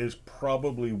community is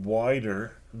probably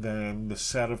wider than the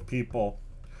set of people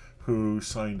who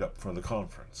signed up for the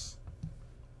conference.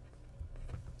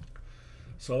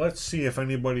 So let's see if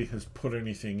anybody has put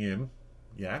anything in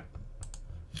yet.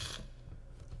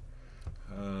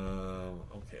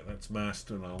 Okay, that's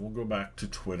Mastodon. We'll go back to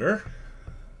Twitter.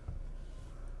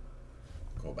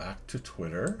 Go back to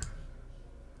Twitter.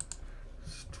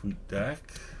 It's TweetDeck.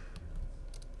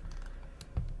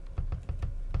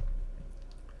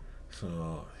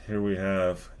 So here we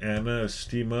have Anna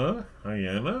Estima. Hi,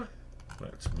 Anna.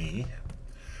 That's me.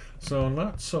 So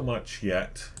not so much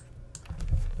yet.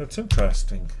 That's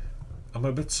interesting. I'm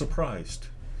a bit surprised.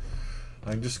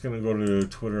 I'm just going to go to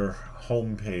Twitter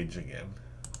homepage again.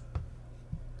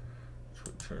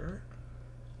 Twitter.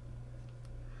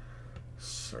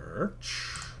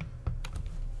 Search.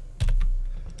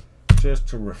 Just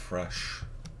to refresh.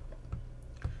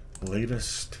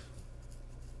 Latest.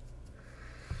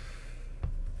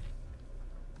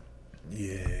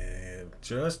 Yeah,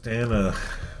 just Anna.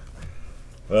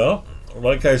 Well,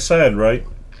 like I said, right?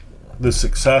 The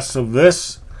success of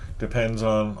this depends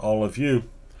on all of you.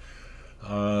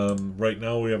 Right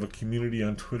now we have a community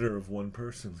on Twitter of one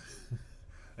person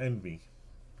and me.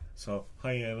 So,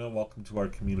 hi Anna, welcome to our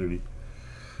community.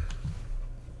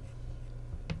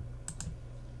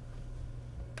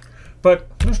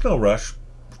 But there's no rush.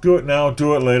 Do it now,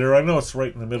 do it later. I know it's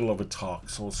right in the middle of a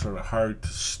talk, so it's sort of hard to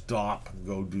stop and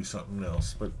go do something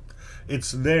else. But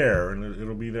it's there, and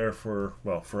it'll be there for,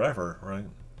 well, forever, right?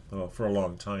 Well, for a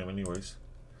long time anyways.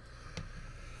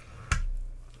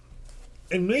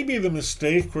 And maybe the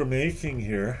mistake we're making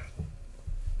here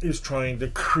is trying to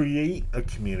create a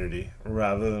community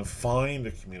rather than find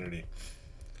a community.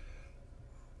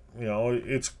 You know,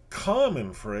 it's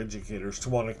common for educators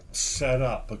to want to set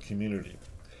up a community.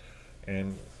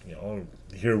 And, you know,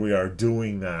 here we are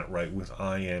doing that, right, with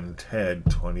INTED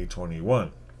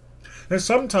 2021. It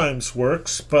sometimes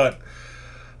works, but,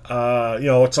 you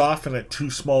know, it's often at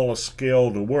too small a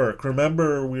scale to work.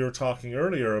 Remember, we were talking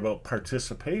earlier about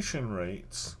participation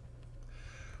rates,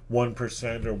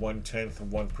 1% or 1/10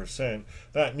 of 1%.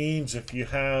 That means if you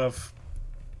have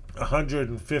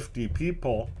 150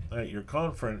 people at your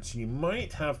conference, you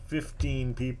might have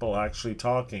 15 people actually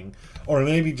talking, or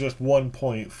maybe just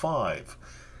 1.5,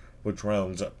 which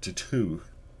rounds up to 2.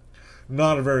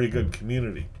 Not a very good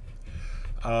community.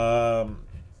 As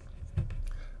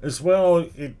well,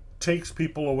 it takes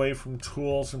people away from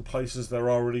tools and places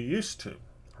they're already used to,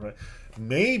 right?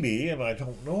 Maybe, and I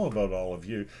don't know about all of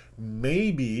you,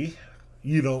 maybe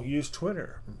you don't use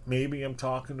Twitter. Maybe I'm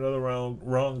talking to the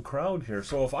wrong crowd here.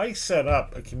 So if I set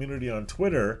up a community on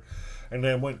Twitter and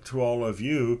then went to all of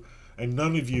you and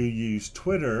none of you use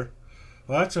Twitter,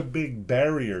 well, that's a big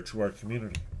barrier to our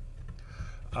community.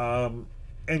 And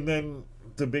then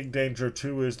the big danger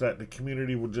too is that the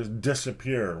community will just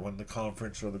disappear when the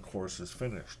conference or the course is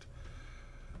finished.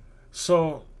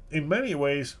 So in many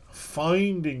ways,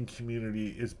 finding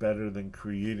community is better than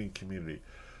creating community.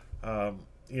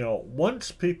 You know,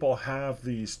 once people have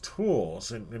these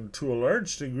tools, and to a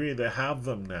large degree they have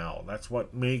them now, that's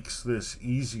what makes this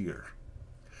easier.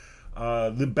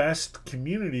 The best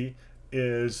community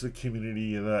is the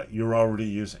community that you're already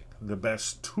using. The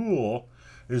best tool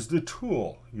is the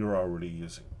tool you're already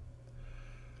using.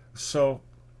 So,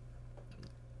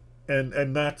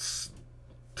 and that's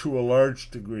to a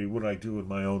large degree what I do in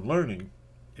my own learning,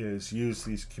 is use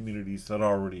these communities that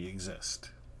already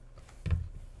exist.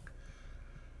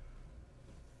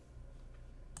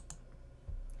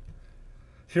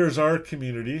 Here's our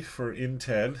community for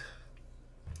INTED.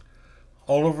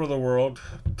 All over the world,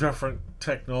 different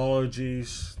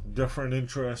technologies, different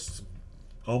interests,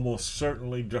 almost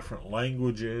certainly different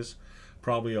languages,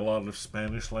 probably a lot of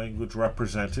Spanish language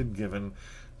represented, given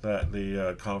that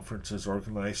the conference is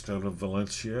organized out of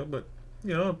Valencia, but,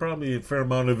 you know, probably a fair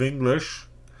amount of English,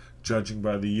 judging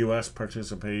by the US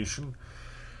participation,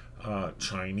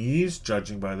 Chinese,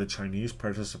 judging by the Chinese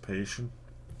participation,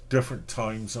 different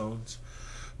time zones.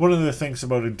 One of the things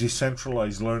about a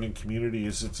decentralized learning community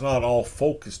is it's not all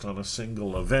focused on a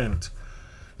single event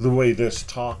the way this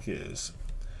talk is.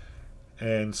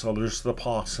 And so there's the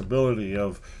possibility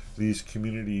of these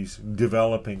communities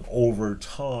developing over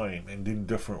time and in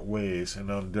different ways and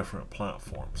on different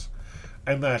platforms.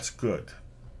 And that's good.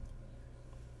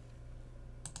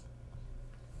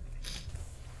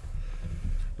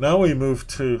 Now we move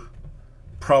to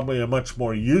probably a much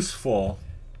more useful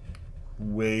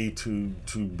way to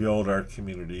build our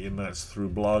community, and that's through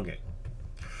blogging.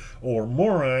 Or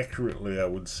more accurately, I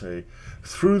would say,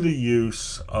 through the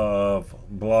use of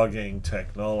blogging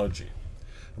technology.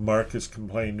 Marcus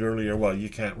complained earlier, well, you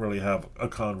can't really have a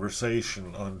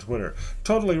conversation on Twitter.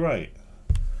 Totally right.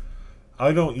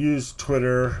 I don't use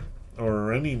Twitter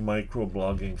or any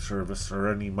microblogging service, or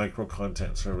any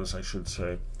micro-content service, I should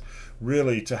say,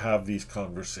 really to have these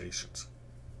conversations.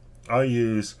 I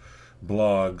use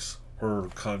blogs or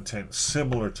content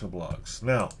similar to blogs.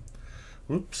 Now,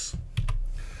 whoops.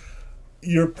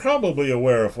 You're probably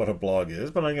aware of what a blog is,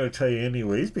 but I'm going to tell you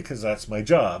anyways because that's my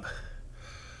job.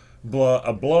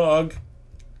 A blog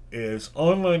is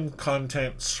online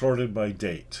content sorted by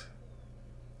date.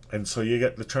 And so you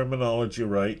get the terminology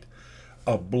right.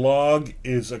 A blog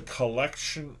is a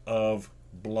collection of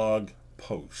blog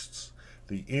posts.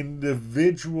 The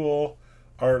individual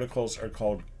articles are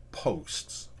called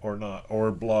posts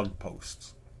or blog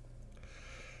posts.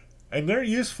 And they're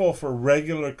useful for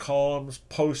regular columns,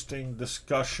 posting,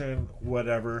 discussion,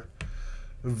 whatever.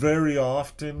 Very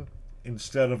often,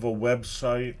 instead of a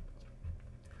website,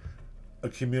 a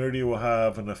community will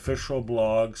have an official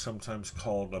blog, sometimes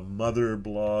called a mother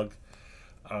blog.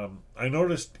 I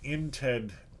noticed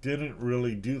Inted didn't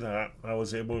really do that. I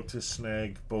was able to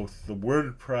snag both the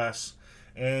WordPress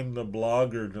and the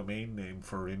Blogger domain name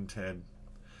for Inted,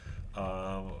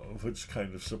 which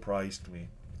kind of surprised me.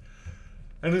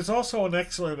 And it's also an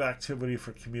excellent activity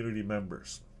for community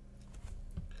members.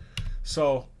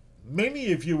 So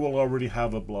many of you will already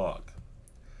have a blog.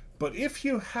 But if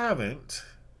you haven't,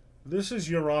 this is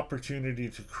your opportunity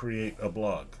to create a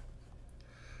blog.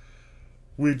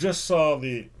 We just saw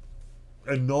the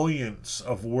annoyance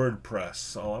of WordPress,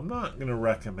 so I'm not going to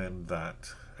recommend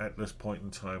that at this point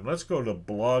in time. Let's go to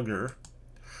Blogger.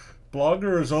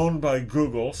 Blogger is owned by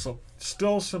Google, so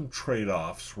still some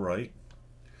trade-offs, right?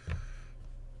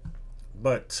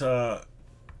 But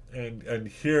and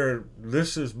here,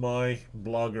 this is my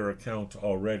Blogger account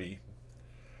already.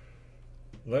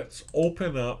 Let's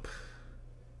open up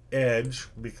Edge,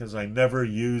 because I never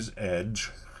use Edge,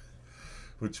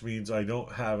 which means I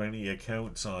don't have any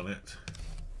accounts on it.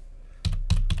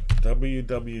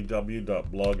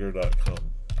 www.blogger.com.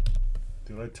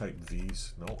 Did I type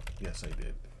these? No. Yes, I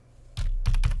did.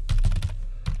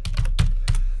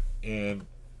 And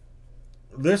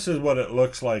this is what it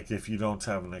looks like if you don't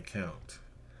have an account.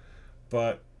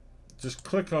 But just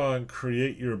click on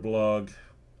Create Your Blog.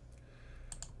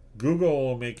 Google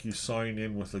will make you sign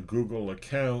in with a Google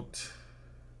account.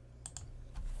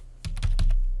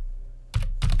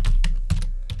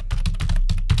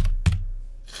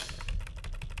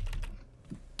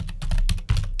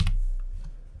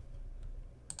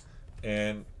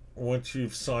 And once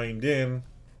you've signed in,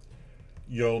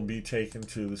 you'll be taken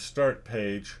to the start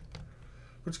page,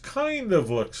 which kind of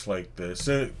looks like this.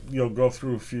 You'll go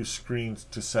through a few screens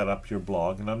to set up your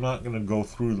blog, and I'm not going to go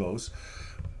through those,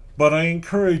 but I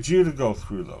encourage you to go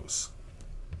through those.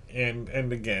 And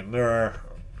again, there are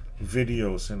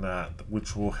videos in that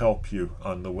which will help you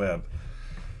on the web.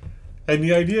 And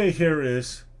the idea here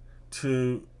is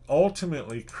to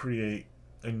ultimately create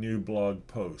a new blog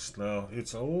post. Now,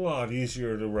 it's a lot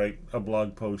easier to write a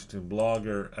blog post in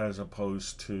Blogger as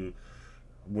opposed to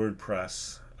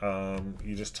WordPress.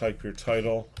 You just type your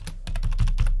title.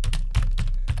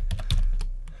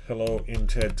 Hello,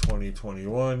 Inted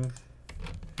 2021.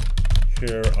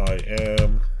 Here I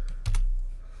am.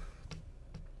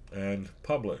 And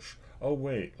publish. Oh,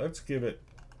 wait. Let's give it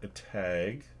a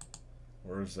tag,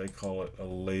 or as they call it, a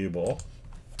label.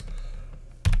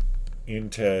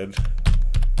 Inted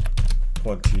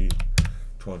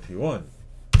 2021.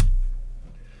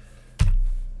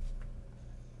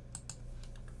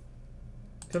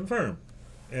 Confirm.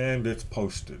 And it's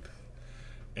posted.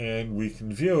 And we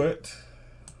can view it.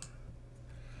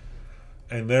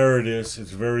 And there it is.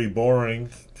 It's very boring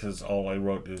because all I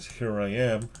wrote is here I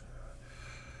am.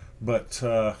 But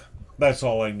that's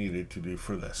all I needed to do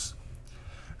for this.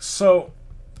 So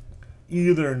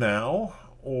either now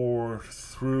or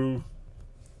through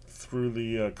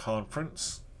the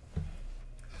conference,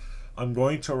 I'm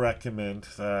going to recommend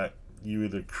that you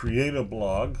either create a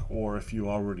blog, or if you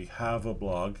already have a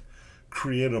blog,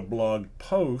 create a blog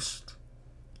post.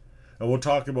 And we'll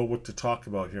talk about what to talk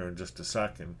about here in just a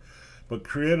second. But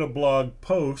create a blog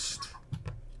post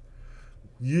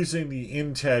using the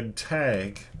Inted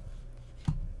tag,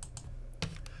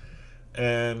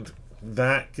 and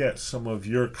that gets some of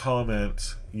your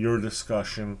comments, your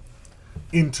discussion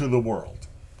into the world.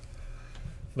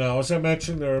 Now, as I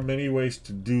mentioned, there are many ways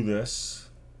to do this,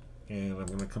 and I'm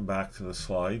going to come back to the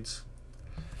slides.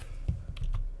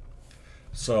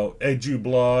 So,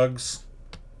 EduBlogs,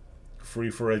 free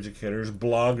for educators.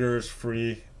 Bloggers,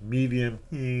 free. Medium,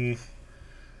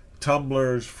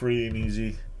 Tumblr is free and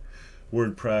easy.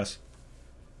 WordPress.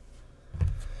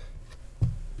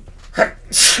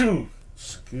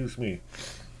 Excuse me.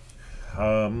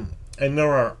 And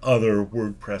there are other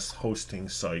WordPress hosting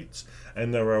sites,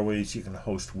 and there are ways you can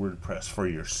host WordPress for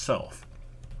yourself.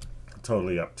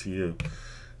 Totally up to you.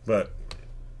 But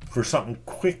for something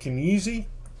quick and easy,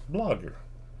 Blogger.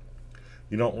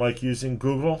 You don't like using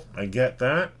Google, I get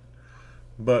that,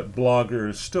 but Blogger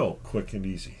is still quick and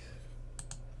easy.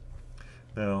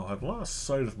 Now, I've lost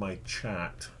sight of my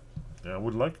chat. I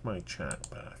would like my chat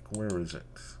back. Where is it?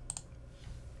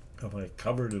 Have I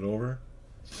covered it over?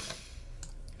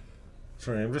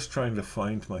 Sorry, I'm just trying to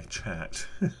find my chat.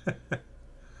 Where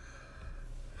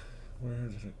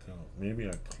did it go? Maybe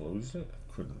I closed it? I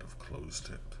couldn't have closed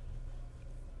it.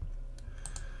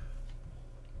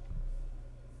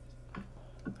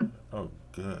 Oh,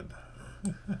 good.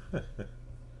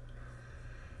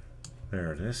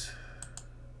 There it is.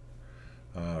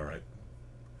 All right.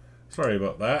 Sorry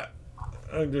about that.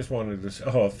 I just wanted to say,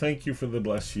 oh, thank you for the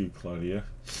bless you, Claudia.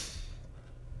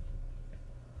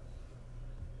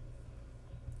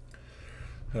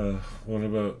 What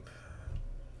about...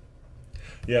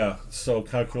 Yeah, so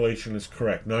calculation is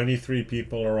correct. 93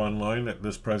 people are online at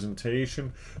this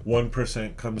presentation.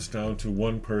 1% comes down to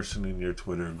one person in your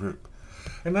Twitter group.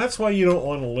 And that's why you don't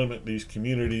want to limit these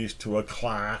communities to a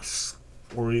class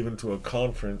or even to a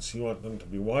conference. You want them to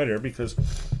be wider because,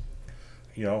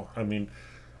 you know, I mean,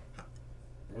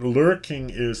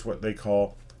 lurking is what they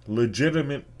call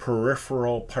legitimate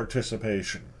peripheral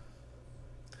participation.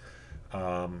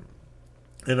 And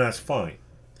that's fine.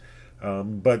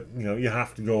 But, you know, you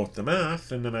have to go with the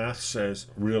math, and the math says,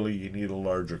 really, you need a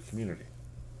larger community.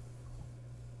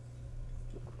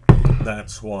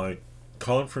 That's why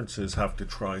conferences have to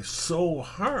try so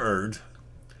hard,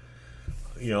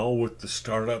 you know, with the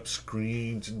startup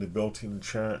screens and the built-in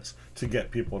chats to get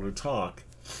people to talk.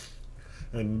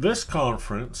 And this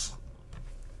conference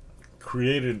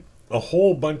created a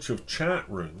whole bunch of chat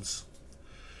rooms.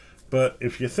 But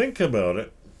if you think about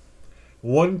it,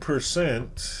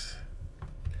 1%...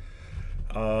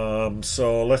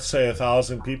 so let's say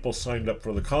 1,000 people signed up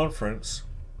for the conference.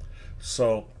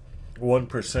 So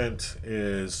 1%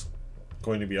 is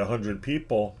going to be 100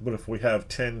 people. But if we have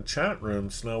 10 chat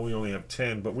rooms, now we only have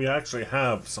 10, but we actually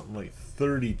have something like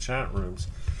 30 chat rooms.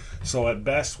 So at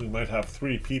best, we might have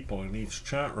 3 people in each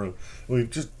chat room. We've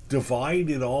just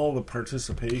divided all the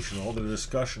participation, all the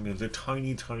discussion into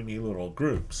tiny, tiny little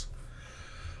groups.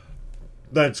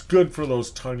 That's good for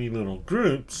those tiny little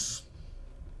groups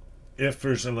if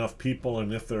there's enough people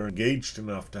and if they're engaged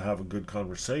enough to have a good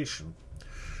conversation.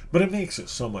 But it makes it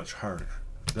so much harder,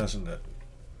 doesn't it?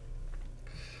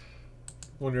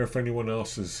 Wonder if anyone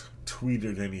else has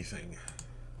tweeted anything.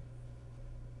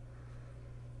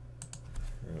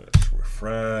 Let's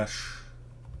refresh.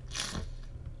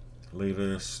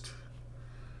 Latest.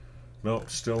 Nope,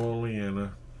 still only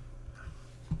Anna.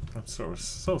 I'm so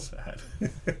sad.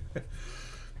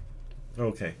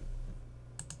 Okay.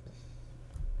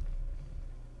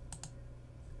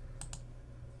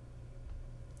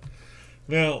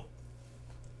 Now,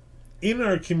 in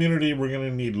our community, we're going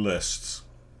to need lists.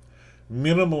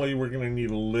 Minimally, we're going to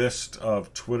need a list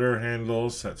of Twitter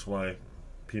handles. That's why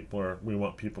we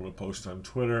want people to post on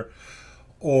Twitter.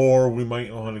 Or we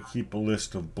might want to keep a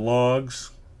list of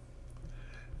blogs.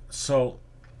 So,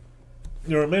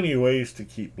 there are many ways to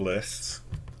keep lists.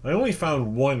 I only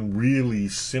found one really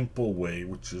simple way,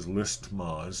 which is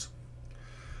listmoz.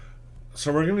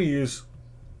 So we're going to use...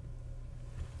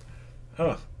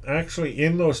 Actually,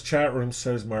 in those chat rooms,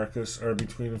 says Marcus, are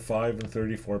between 5 and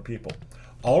 34 people.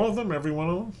 All of them? Every one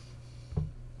of them?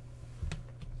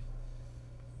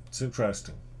 It's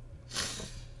interesting.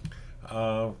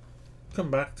 Come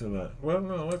back to that. Well,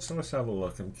 no, let's have a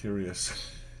look. I'm curious.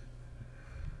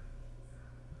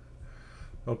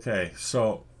 Okay,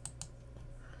 so...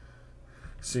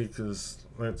 See, because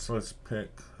let's pick...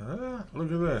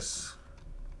 look at this.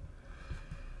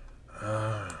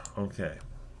 Okay.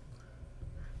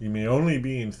 You may only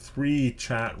be in 3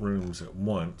 chat rooms at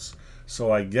once.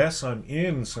 So I guess I'm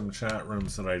in some chat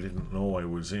rooms that I didn't know I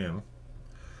was in.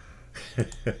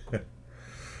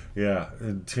 Yeah,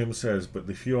 and Tim says, but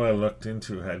the few I looked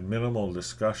into had minimal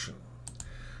discussion.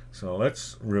 So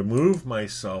let's remove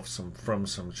myself from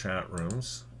some chat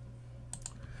rooms.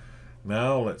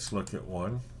 Now let's look at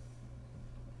one.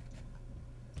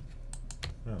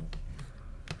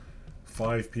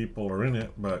 5 people are in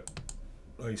it, but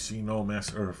I see no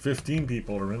or 15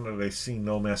 people are in it, I see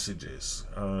no messages.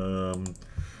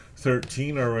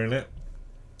 13 are in it,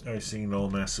 I see no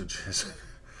messages.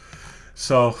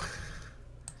 So,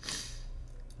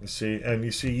 you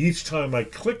see each time I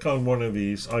click on one of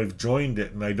these, I've joined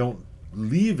it and I don't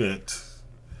leave it,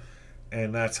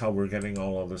 and that's how we're getting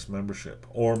all of this membership.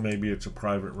 Or maybe it's a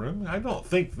private room. I don't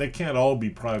think they can't all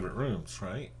be private rooms,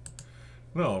 right?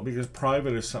 No, because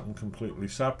private is something completely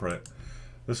separate.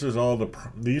 This is all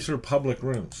these are public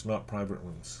rooms, not private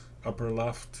rooms. Upper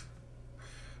left.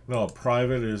 No,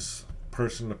 private is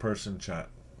person-to-person chat.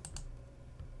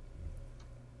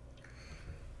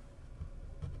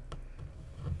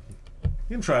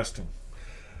 Interesting.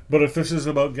 But if this is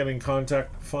about getting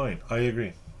contact, fine. I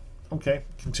agree. Okay,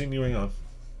 continuing on.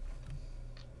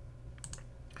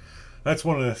 That's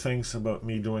one of the things about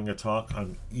me doing a talk.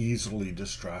 I'm easily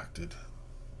distracted.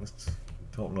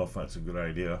 Don't know if that's a good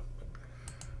idea.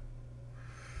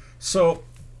 So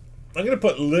I'm going to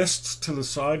put lists to the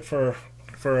side for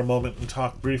a moment and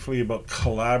talk briefly about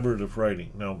collaborative writing.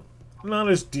 Now, not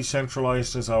as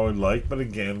decentralized as I would like, but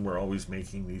again, we're always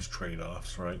making these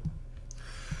trade-offs, right?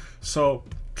 So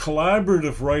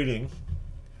collaborative writing,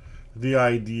 the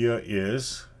idea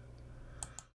is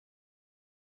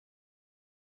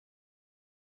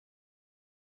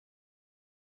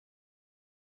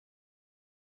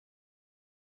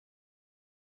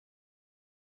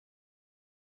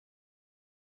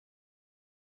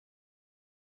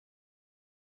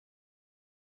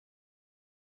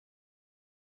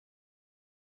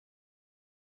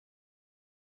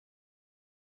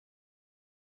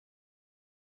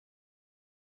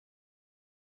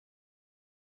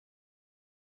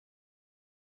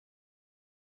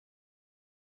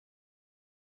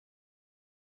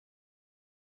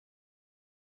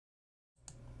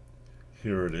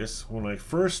Here it is. When I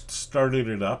first started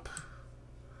it up,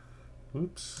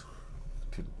 oops,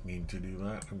 didn't mean to do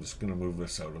that. I'm just going to move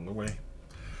this out of the way.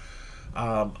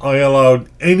 I allowed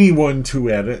anyone to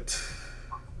edit,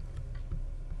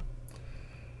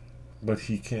 but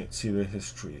he can't see the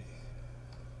history.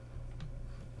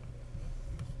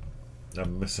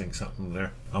 I'm missing something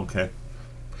there. Okay.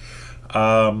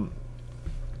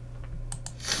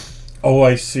 Oh,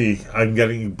 I see. I'm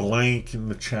getting blank in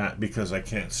the chat because I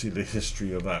can't see the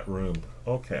history of that room.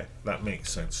 Okay, that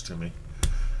makes sense to me.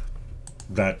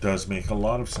 That does make a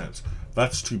lot of sense.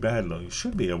 That's too bad, though. You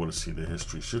should be able to see the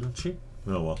history, shouldn't you?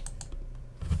 Oh, well.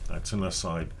 That's an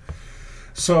aside.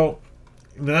 So,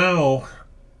 now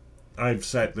I've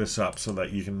set this up so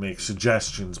that you can make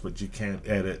suggestions, but you can't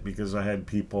edit, because I had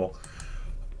people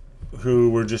who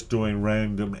were just doing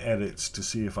random edits to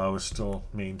see if I was still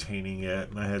maintaining it,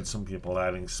 and I had some people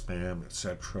adding spam,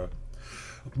 etc.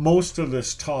 Most of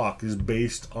this talk is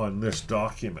based on this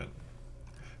document.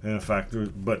 And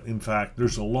in fact,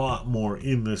 there's a lot more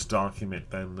in this document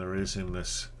than there is in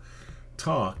this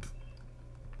talk.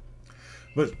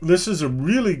 But this is a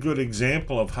really good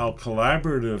example of how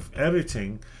collaborative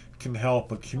editing can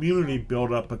help a community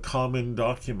build up a common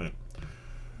document.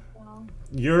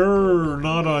 You're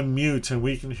not on mute, and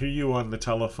we can hear you on the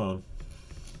telephone.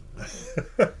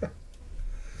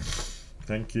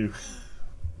 Thank you.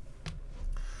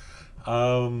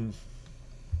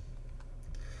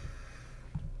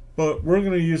 But we're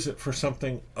going to use it for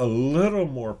something a little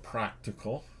more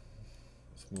practical.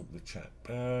 Let's move the chat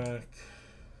back.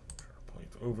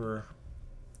 PowerPoint over.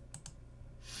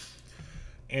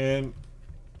 And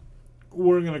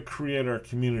we're going to create our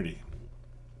community.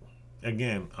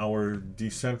 Again, our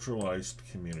decentralized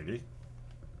community.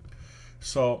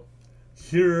 So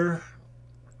here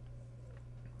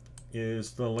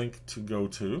is the link to go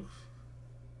to.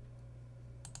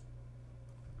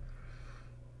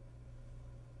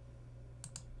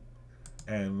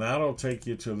 And that'll take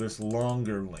you to this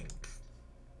longer link.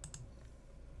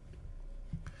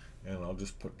 And I'll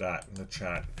just put that in the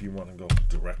chat if you want to go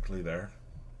directly there.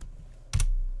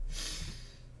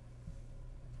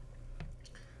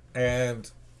 And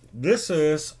this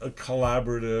is a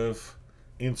collaborative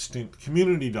instant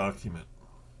community document.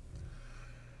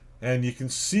 And you can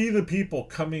see the people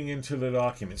coming into the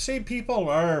document. Say people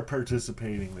are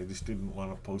participating, they just didn't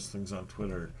want to post things on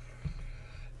Twitter.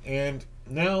 And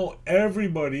now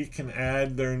everybody can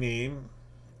add their name.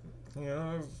 You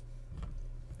know,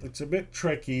 it's a bit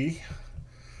tricky.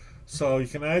 So you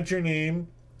can add your name.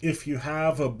 If you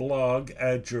have a blog,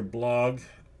 add your blog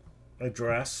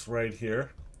address right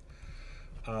here.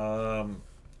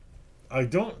 I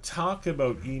don't talk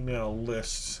about email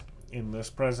lists in this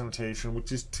presentation,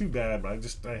 which is too bad, but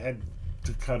I had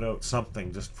to cut out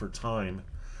something just for time.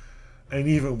 And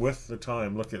even with the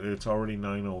time, look at it, it's already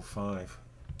 9:05.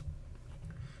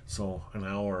 So an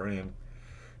hour in.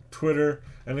 Twitter,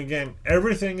 and again,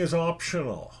 everything is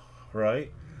optional,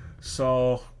 right?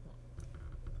 So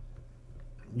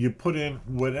you put in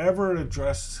whatever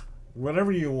address,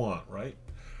 whatever you want, right?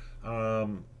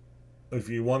 If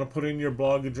you want to put in your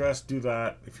blog address, do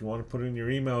that. If you want to put in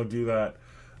your email, do that.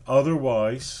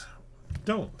 Otherwise,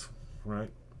 don't,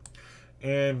 right?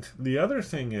 And the other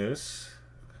thing is,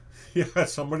 yeah,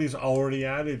 somebody's already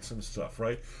added some stuff,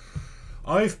 right?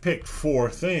 I've picked 4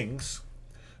 things,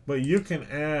 but you can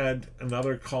add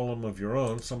another column of your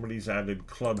own. Somebody's added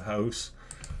Clubhouse,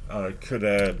 could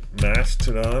add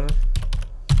Mastodon,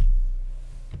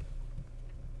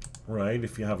 right?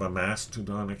 If you have a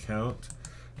Mastodon account.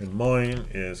 And mine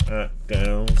is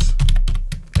 @downs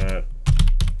at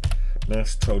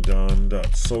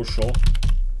mastodon.social,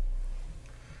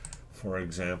 for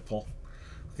example.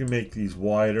 We can make these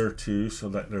wider too so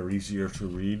that they're easier to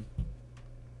read.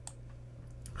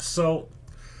 So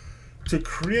to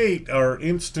create our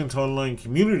instant online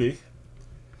community,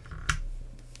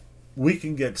 we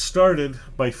can get started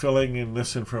by filling in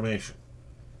this information.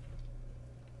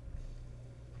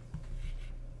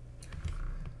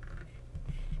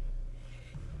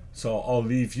 So I'll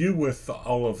leave you with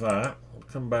all of that. I'll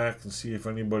come back and see if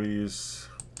anybody has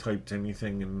typed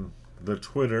anything in the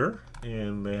Twitter,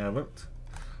 and they haven't.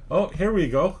 Oh, here we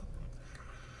go.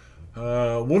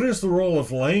 What is the role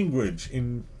of language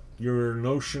in your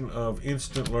notion of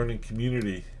instant learning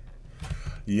community?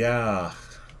 Yeah,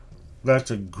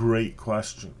 that's a great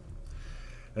question.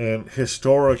 And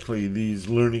historically, these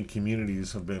learning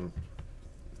communities have been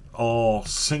all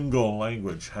single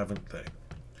language, haven't they?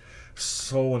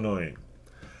 So annoying.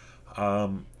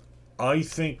 I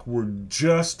think we're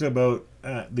just about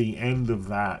at the end of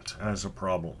that as a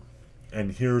problem.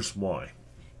 And here's why.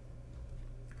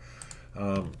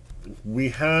 we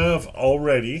have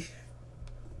already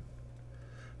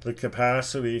the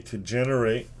capacity to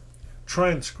generate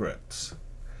transcripts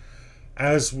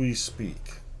as we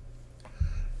speak.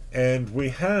 And we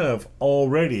have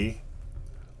already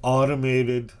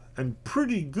automated and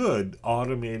pretty good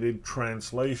automated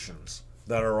translations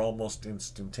that are almost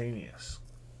instantaneous.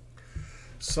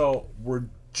 So we're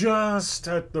just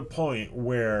at the point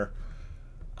where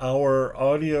our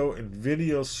audio and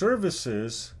video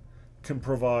services can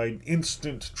provide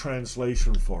instant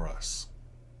translation for us.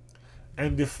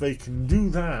 And if they can do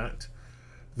that,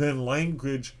 then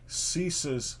language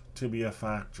ceases to be a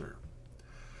factor.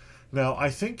 Now, I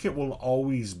think it will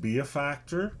always be a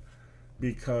factor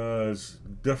because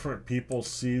different people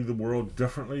see the world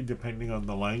differently depending on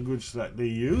the language that they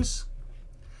use.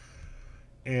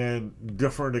 And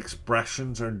different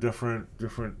expressions are different,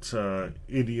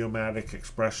 idiomatic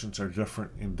expressions are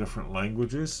different in different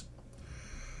languages.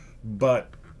 But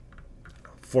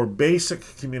for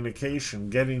basic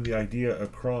communication, getting the idea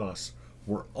across,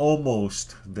 we're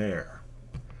almost there.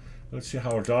 Let's see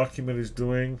how our document is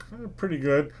doing. Pretty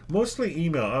good. Mostly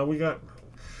email. We got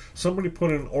somebody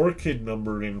put an ORCID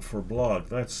number in for blog.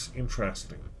 That's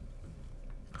interesting.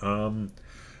 And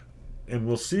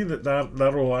we'll see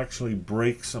that'll actually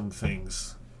break some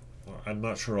things. I'm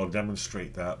not sure I'll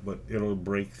demonstrate that, but it'll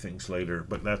break things later.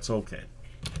 But that's okay.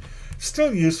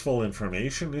 Still useful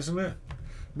information, isn't it?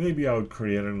 Maybe I would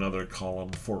create another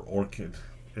column for ORCID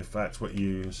if that's what you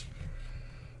use.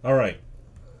 All right.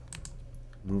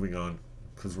 Moving on,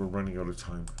 because we're running out of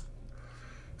time.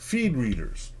 Feed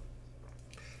readers.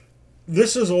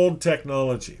 This is old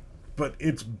technology, but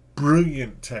it's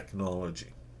brilliant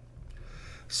technology.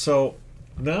 So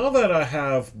now that I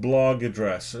have blog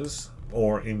addresses,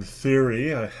 or in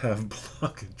theory I have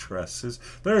blog addresses,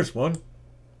 there's one.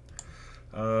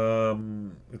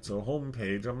 It's a home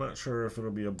page. I'm not sure if it'll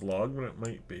be a blog, but it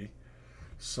might be.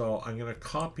 So I'm going to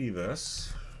copy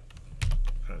this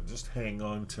and just hang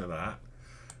on to that.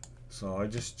 So I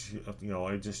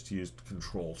just used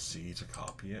Control-C to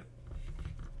copy it.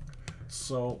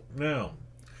 So now,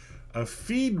 a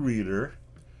feed reader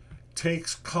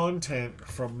takes content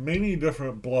from many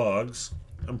different blogs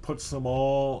and puts them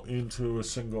all into a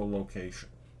single location.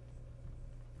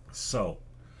 So,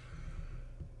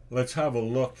 let's have a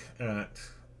look at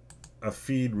a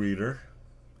feed reader.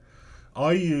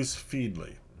 I use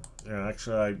Feedly. And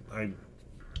actually, I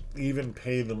even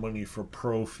pay the money for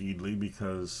Pro Feedly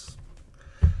because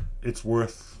it's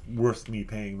worth me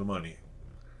paying the money,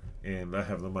 and I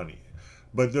have the money.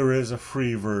 But there is a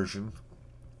free version,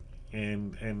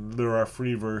 and there are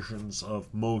free versions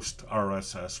of most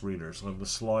RSS readers. On the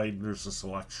slide, there's a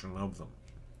selection of them.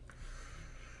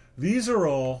 These are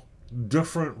all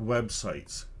different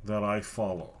websites that I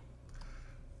follow.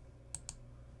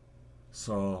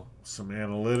 So some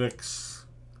analytics,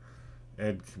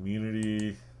 Ed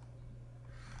Community.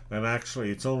 And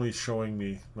actually, it's only showing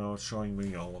me, no, it's showing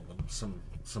me all of them.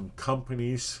 Some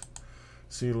companies.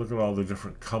 See, look at all the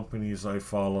different companies I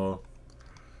follow.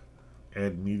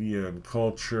 Ed Media and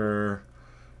Culture,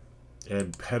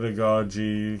 Ed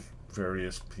Pedagogy,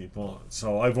 various people.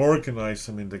 So I've organized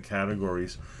them into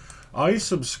categories. I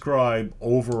subscribe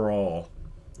overall,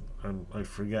 and I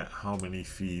forget how many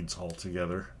feeds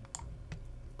altogether.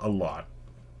 A lot.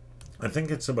 I think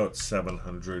it's about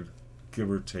 700, give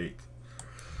or take.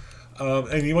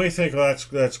 And you might think, well,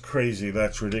 that's crazy,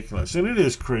 that's ridiculous. And it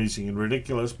is crazy and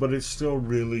ridiculous, but it's still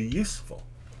really useful.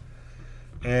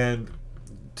 And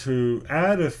to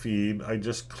add a feed, I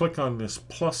just click on this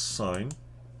plus sign.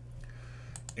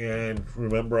 And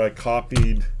remember, I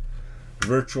copied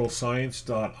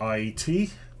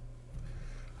virtualscience.it.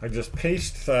 I just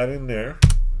paste that in there,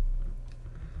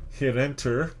 hit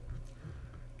enter,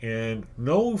 and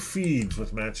no feeds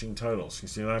with matching titles. You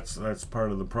see, that's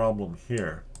part of the problem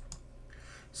here.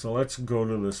 So let's go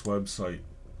to this website.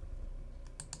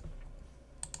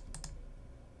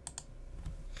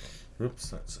 Oops,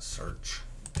 that's a search.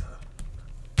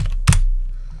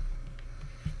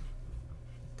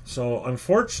 So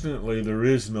unfortunately, there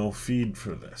is no feed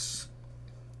for this,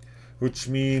 which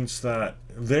means that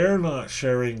they're not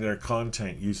sharing their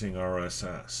content using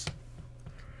RSS.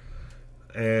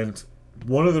 And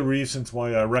one of the reasons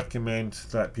why I recommend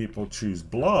that people choose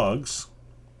blogs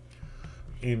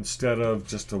instead of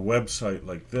just a website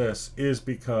like this is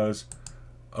because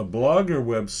a blogger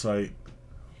website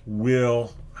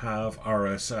will have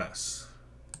RSS.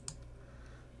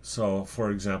 So, for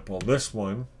example, this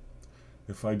one,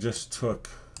 if I just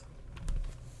took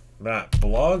that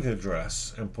blog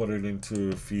address and put it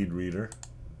into a feed reader,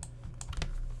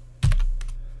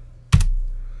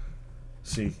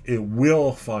 see, it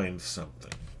will find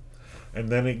something. and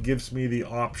then it gives me the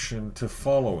option to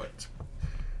follow it.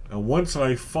 And once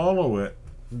I follow it,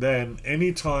 then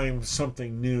anytime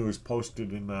something new is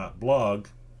posted in that blog,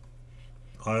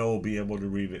 I'll be able to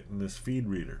read it in this feed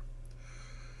reader.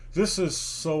 This is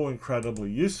so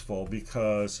incredibly useful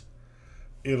because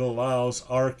it allows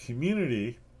our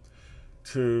community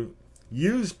to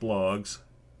use blogs,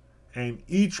 and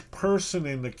each person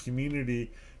in the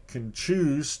community can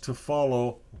choose to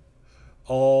follow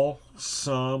all,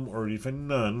 some, or even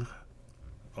none,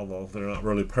 although they're not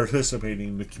really participating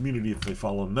in the community if they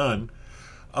follow none,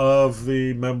 of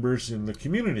the members in the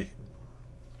community.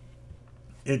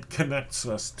 It connects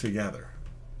us together.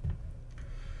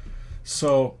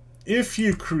 So if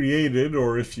you created,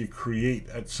 or if you create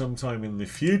at some time in the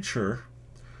future,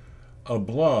 a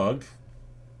blog,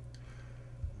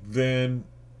 then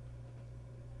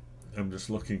I'm just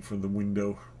looking for the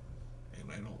window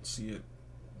and I don't see it.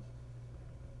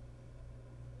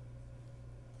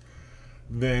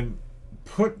 Then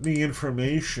put the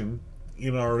information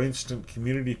in our instant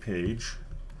community page.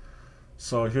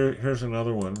 So here's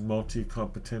another one,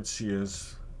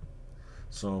 multi-competencias.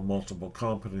 So multiple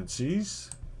competencies,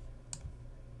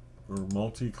 or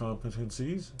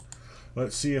multi-competencies.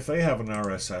 Let's see if they have an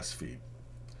RSS feed.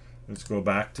 Let's go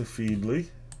back to Feedly.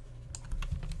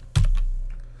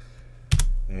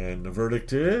 And the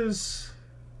verdict is,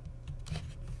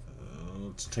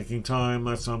 it's taking time.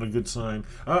 That's not a good sign.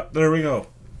 Ah, there we go.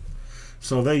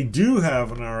 So they do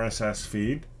have an RSS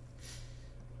feed.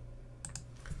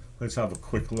 Let's have a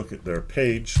quick look at their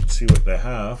page and see what they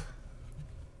have.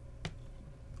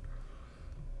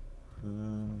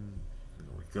 There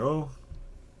we go.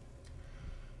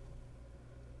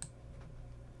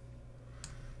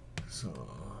 So,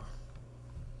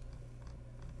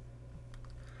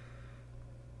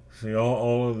 see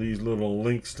all of these little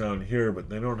links down here, but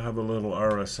they don't have a little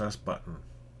RSS button.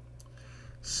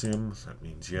 Sims, that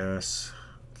means yes.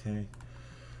 Okay.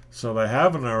 So they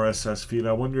have an RSS feed.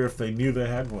 I wonder if they knew they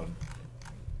had one,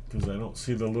 because I don't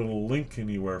see the little link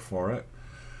anywhere for it.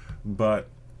 But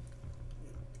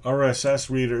RSS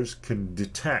readers can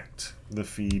detect the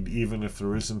feed even if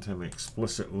there isn't an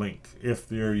explicit link, if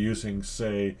they're using,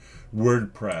 say,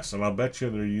 WordPress. And I'll bet you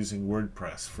they're using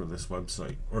WordPress for this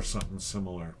website or something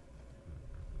similar.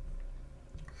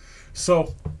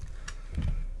 So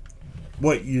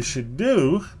what you should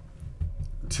do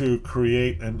to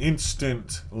create an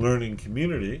instant learning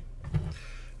community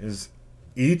is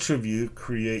each of you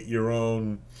create your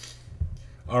own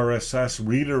RSS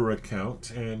reader account.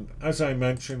 And as I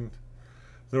mentioned,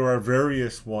 there are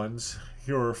various ones.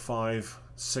 Here are 5,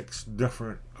 6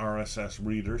 different RSS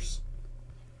readers.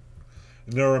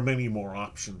 And there are many more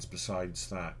options besides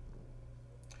that.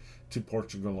 To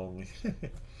Portugal only.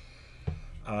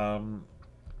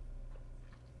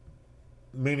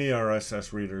 Many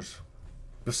RSS readers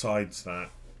besides that,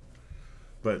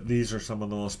 but these are some of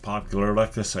the most popular.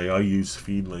 Like I say, I use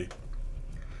Feedly,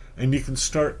 and you can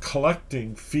start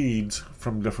collecting feeds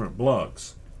from different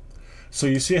blogs. So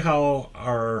you see how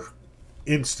our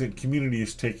instant community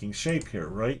is taking shape here,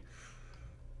 right?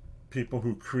 People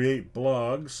who create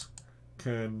blogs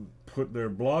can put their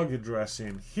blog address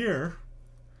in here,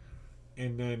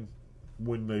 and then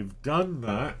when they've done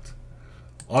that,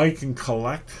 I can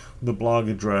collect the blog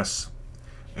address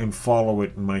and follow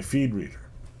it in my feed reader.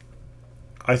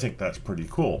 I think that's pretty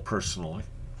cool, personally.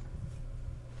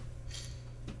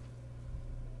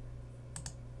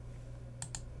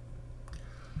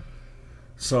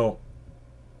 So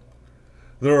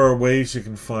there are ways you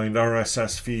can find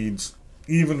RSS feeds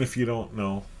even if you don't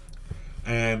know.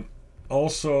 And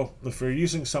also, if you're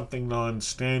using something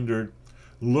non-standard,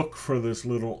 look for this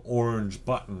little orange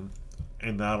button,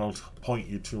 and that'll point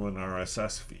you to an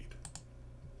RSS feed.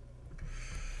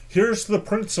 Here's the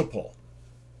principle.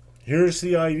 Here's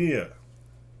the idea.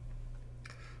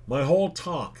 My whole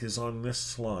talk is on this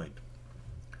slide.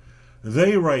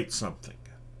 They write something,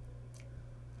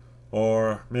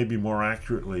 or maybe more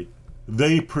accurately,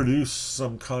 they produce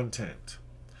some content.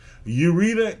 You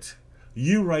read it,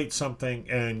 you write something,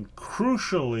 and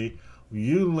crucially,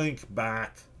 you link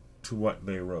back to what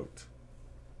they wrote.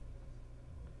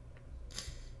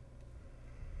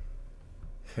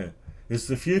 Is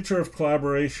the future of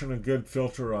collaboration a good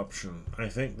filter option? I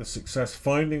think the success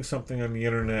finding something on the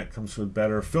internet comes with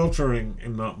better filtering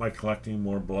and not by collecting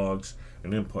more blogs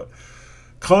and input.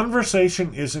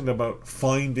 Conversation isn't about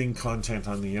finding content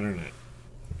on the internet,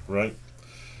 right?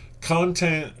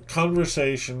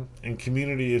 Conversation and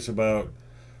community is about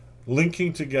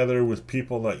linking together with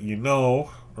people that you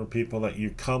know or people that you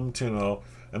come to know,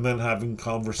 and then having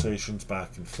conversations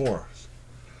back and forth.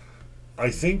 I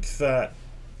think that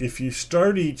if you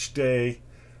start each day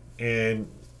and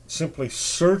simply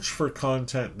search for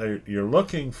content that you're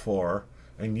looking for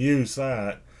and use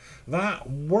that, that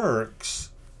works,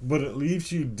 but it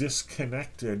leaves you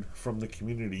disconnected from the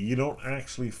community. You don't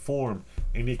actually form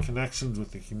any connections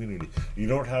with the community. You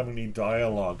don't have any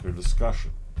dialogue or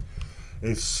discussion.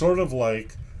 It's sort of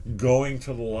like going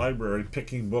to the library,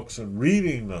 picking books and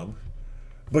reading them,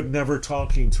 but never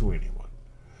talking to anyone.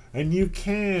 And you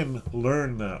can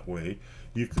learn that way.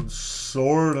 You can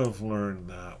sort of learn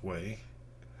that way,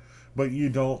 but you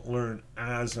don't learn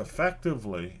as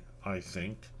effectively, I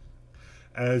think,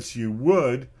 as you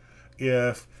would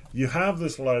if you have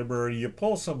this library, you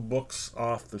pull some books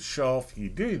off the shelf, you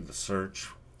do the search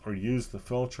or use the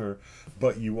filter,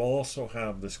 but you also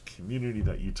have this community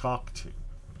that you talk to.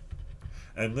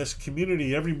 And this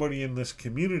community, everybody in this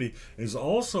community is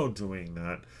also doing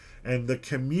that, and the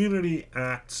community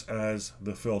acts as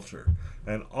the filter.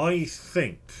 And I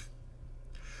think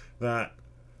that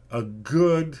a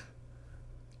good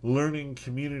learning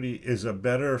community is a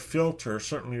better filter,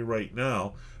 certainly right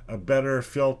now, a better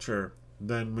filter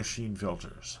than machine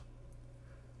filters.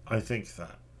 I think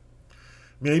that.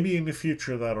 Maybe in the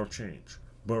future that'll change.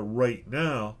 But right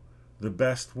now, the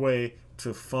best way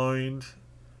to find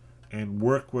and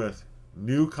work with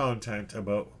new content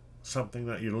about something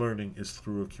that you're learning is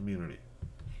through a community.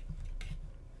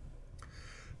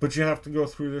 But you have to go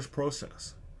through this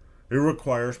process. It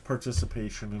requires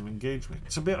participation and engagement.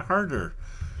 It's a bit harder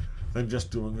than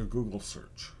just doing a Google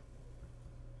search.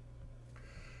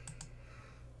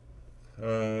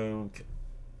 Okay.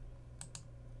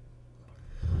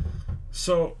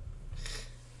 So,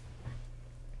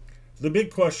 the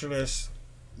big question is,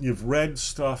 you've read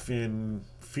stuff in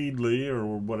Feedly or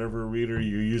whatever reader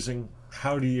you're using,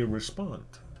 how do you respond,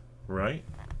 right?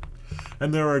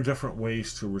 And there are different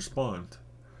ways to respond.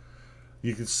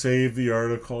 You can save the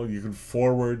article, you can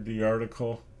forward the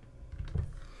article.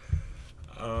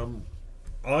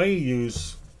 I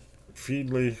use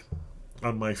Feedly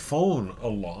on my phone a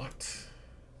lot.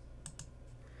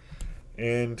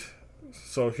 And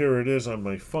so here it is on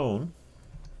my phone.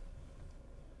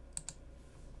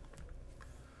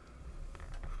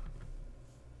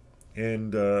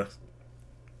 And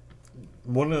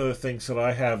one of the things that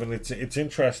I have, and it's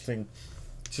interesting,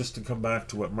 just to come back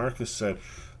to what Marcus said,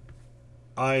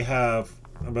 I have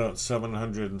about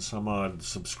 700 and some odd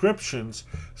subscriptions,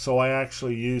 so I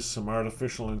actually use some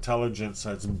artificial intelligence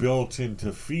that's built into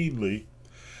Feedly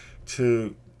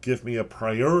to give me a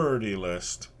priority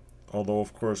list, although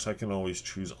of course I can always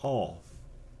choose all.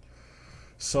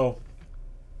 So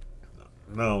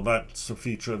now that's a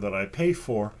feature that I pay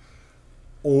for.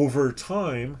 Over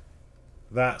time,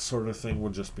 that sort of thing will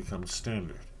just become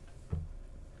standard.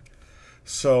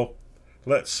 So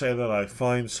let's say that I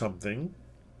find something.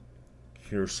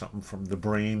 Here's something from the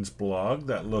Brains blog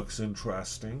that looks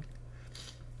interesting.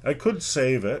 I could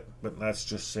save it, but that's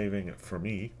just saving it for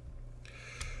me.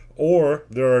 Or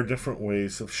there are different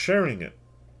ways of sharing it.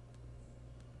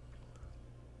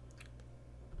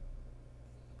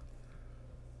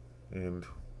 And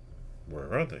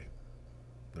where are they?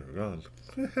 They're gone.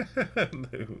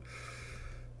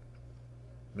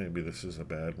 Maybe this is a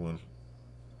bad one.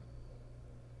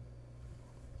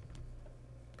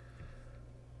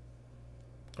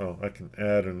 Oh, I can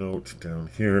add a note down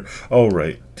here. Oh,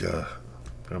 right.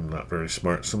 I'm not very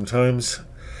smart sometimes.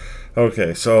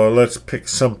 Okay, so let's pick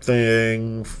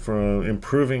something from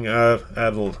improving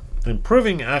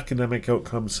academic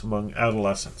outcomes among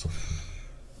adolescents.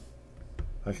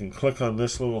 I can click on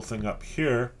this little thing up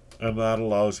here, and that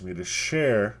allows me to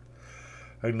share.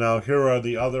 And now here are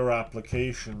the other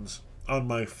applications on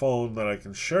my phone that I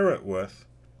can share it with.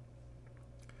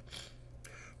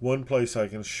 One place I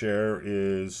can share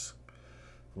is,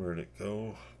 where'd it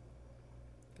go?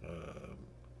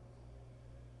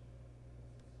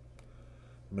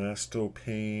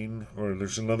 Mastopane, or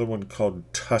there's another one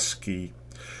called Tusky,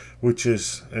 which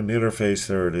is an interface,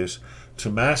 there it is, to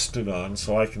Mastodon,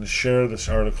 so I can share this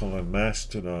article on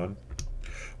Mastodon,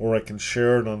 or I can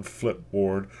share it on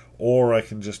Flipboard, or I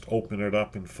can just open it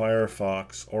up in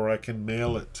Firefox, or I can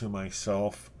mail it to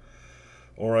myself,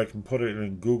 or I can put it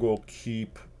in Google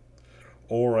Keep,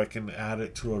 or I can add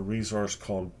it to a resource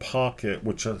called Pocket,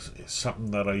 which is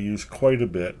something that I use quite a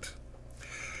bit.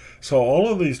 So all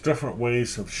of these different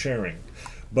ways of sharing.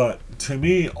 But to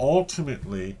me,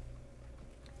 ultimately,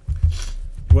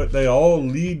 what they all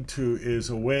lead to is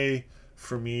a way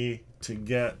for me to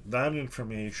get that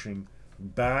information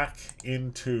back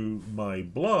into my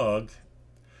blog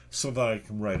so that I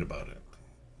can write about it.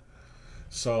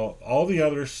 So all the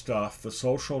other stuff, the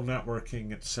social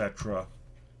networking, etc.,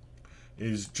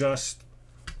 is just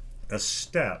a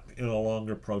step in a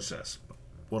longer process.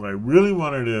 What I really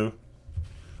want to do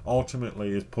ultimately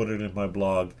is put it in my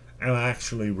blog and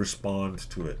actually respond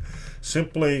to it.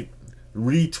 Simply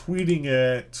retweeting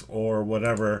it or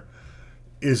whatever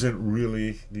isn't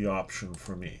really the option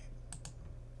for me.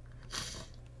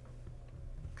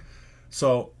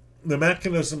 So the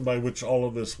mechanism by which all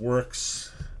of this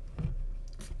works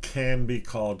can be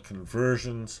called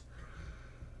conversions.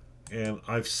 And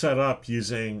I've set up,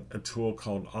 using a tool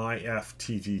called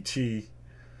IFTTT,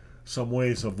 some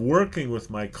ways of working with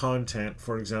my content.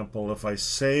 For example, if I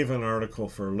save an article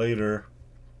for later,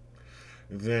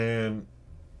 then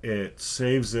it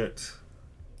saves it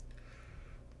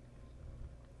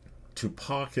to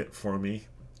Pocket for me.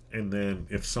 And then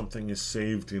if something is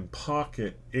saved in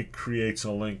Pocket, it creates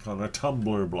a link on a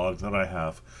Tumblr blog that I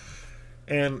have.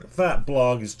 And that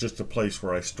blog is just a place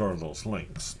where I store those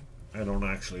links. I don't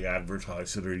actually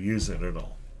advertise it or use it at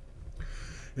all.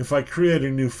 If I create a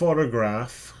new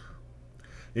photograph,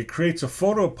 it creates a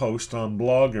photo post on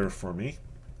Blogger for me.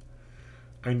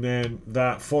 And then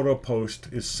that photo post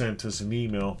is sent as an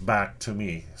email back to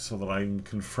me so that I'm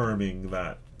confirming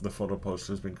that the photo post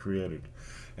has been created.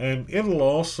 And it'll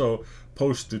also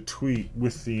post a tweet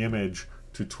with the image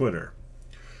to Twitter,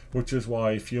 which is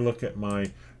why if you look at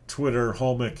my Twitter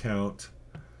home account,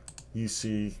 you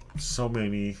see so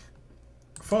many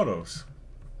photos.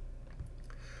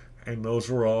 And those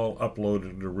were all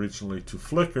uploaded originally to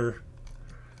Flickr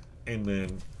and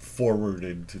then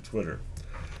forwarded to Twitter,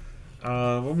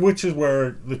 which is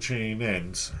where the chain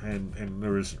ends, and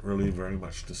there isn't really very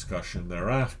much discussion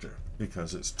thereafter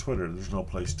because it's Twitter. There's no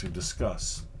place to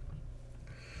discuss.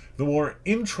 The more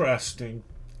interesting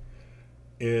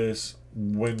is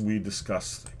when we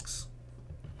discuss things.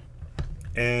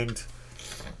 And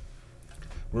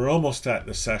we're almost at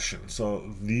the session,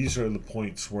 so these are the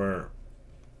points where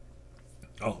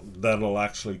that'll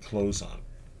actually close on.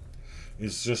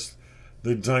 It's just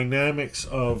the dynamics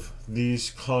of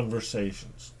these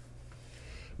conversations.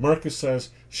 Marcus says,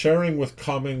 sharing with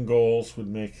common goals would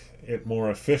make it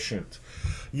more efficient.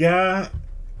 Yeah,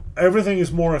 everything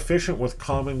is more efficient with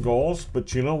common goals,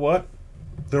 but you know what?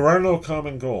 There are no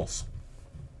common goals.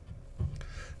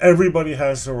 Everybody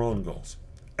has their own goals.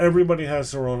 Everybody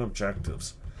has their own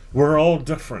objectives. We're all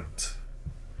different.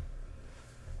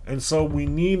 And so we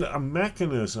need a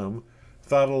mechanism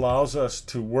that allows us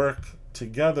to work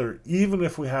together even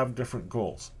if we have different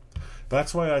goals.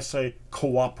 That's why I say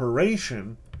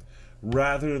cooperation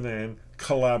rather than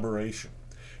collaboration.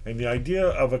 And the idea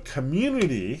of a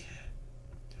community,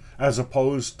 as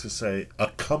opposed to, say, a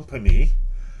company,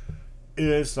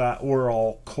 is that we're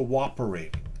all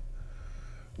cooperating.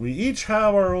 We each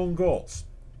have our own goals.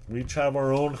 We each have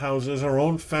our own houses, our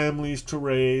own families to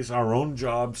raise, our own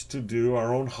jobs to do,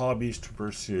 our own hobbies to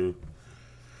pursue.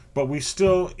 But we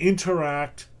still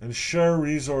interact and share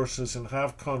resources and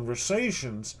have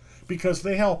conversations because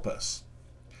they help us.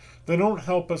 They don't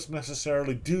help us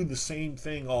necessarily do the same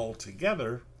thing all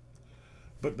together,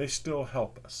 but they still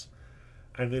help us.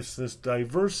 And it's this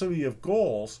diversity of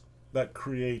goals that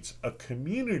creates a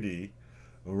community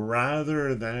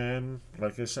rather than,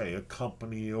 like I say, a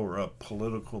company or a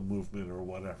political movement or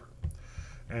whatever.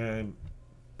 And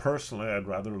personally, I'd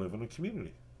rather live in a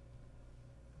community.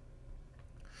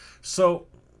 So,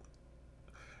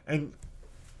 and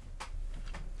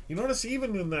you notice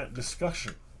even in that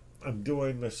discussion, I'm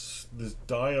doing this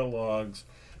dialogues,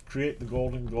 create the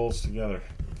golden goals together.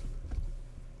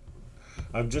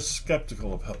 I'm just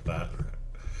skeptical about that.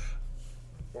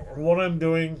 What I'm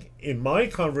doing in my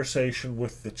conversation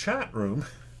with the chat room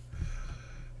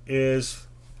is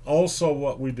also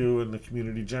what we do in the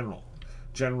community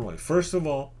generally. First of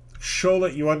all, show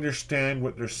that you understand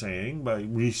what they're saying by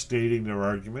restating their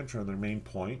argument or their main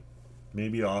point,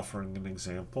 maybe offering an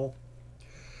example.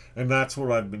 And that's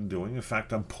what I've been doing. In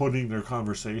fact, I'm putting their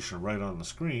conversation right on the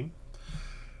screen.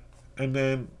 And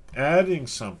then adding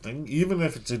something, even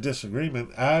if it's a disagreement,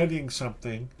 adding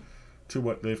something to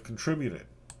what they've contributed.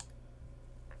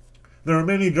 There are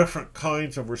many different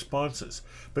kinds of responses,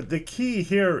 but the key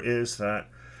here is that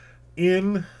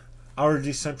in our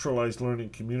decentralized learning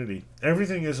community,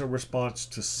 everything is a response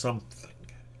to something.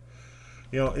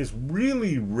 You know, it's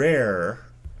really rare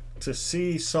to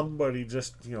see somebody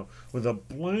just, with a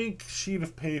blank sheet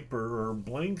of paper or a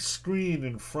blank screen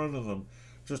in front of them,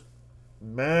 just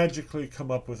magically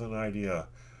come up with an idea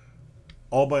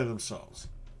all by themselves.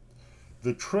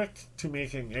 The trick to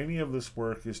making any of this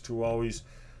work is to always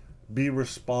be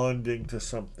responding to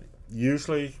something.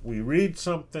 Usually we read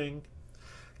something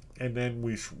and then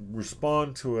we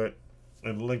respond to it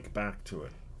and link back to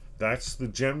it. That's the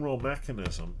general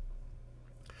mechanism.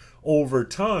 over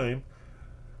time,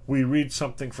 we read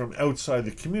something from outside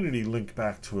the community, link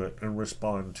back to it, and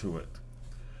respond to it.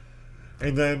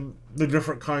 And then the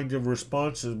different kinds of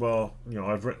responses, well,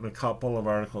 I've written a couple of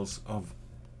articles of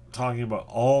talking about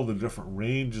all the different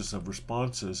ranges of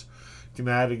responses. You can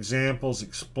add examples,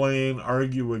 explain,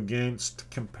 argue against,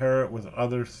 compare it with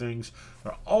other things.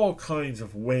 There are all kinds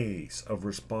of ways of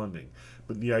responding.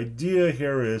 But the idea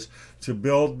here is to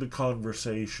build the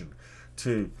conversation,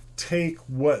 to take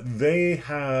what they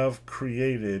have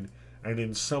created and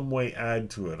in some way add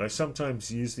to it. I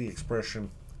sometimes use the expression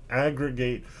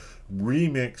aggregate,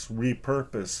 remix,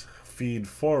 repurpose, feed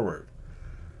forward.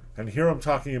 And here I'm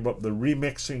talking about the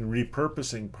remixing,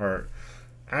 repurposing part,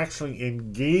 actually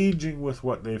engaging with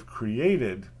what they've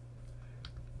created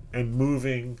and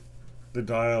moving the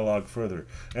dialogue further.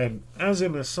 And as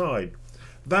an aside,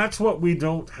 that's what we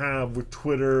don't have with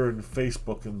Twitter and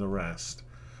Facebook and the rest.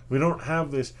 We don't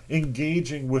have this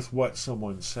engaging with what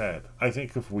someone said. I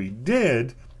think if we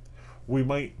did, we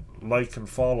might like and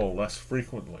follow less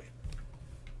frequently.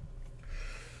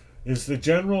 Is the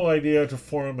general idea to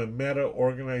form a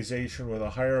meta-organization with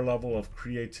a higher level of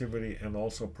creativity and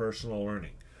also personal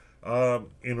learning?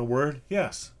 In a word,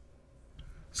 yes.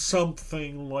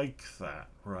 Something like that,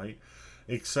 right?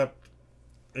 Except,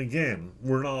 again,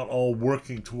 we're not all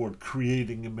working toward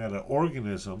creating a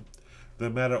meta-organism. The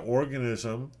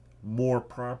meta-organism, more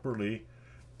properly,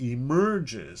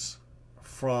 emerges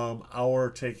from our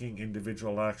taking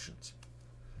individual actions.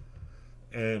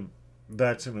 And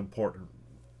that's an important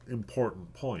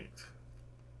point.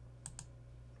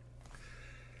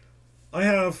 I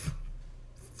have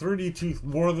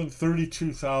more than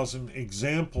 32,000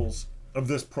 examples of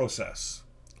this process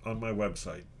on my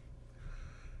website.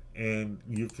 And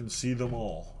you can see them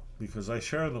all because I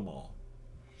share them all.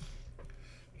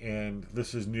 And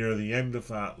this is near the end of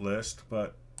that list,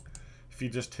 but if you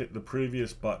just hit the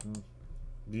previous button,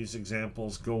 these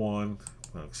examples go on,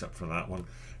 well, except for that one,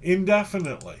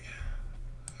 indefinitely.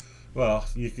 Well,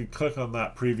 you could click on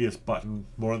that previous button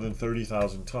more than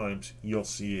 30,000 times, you'll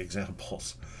see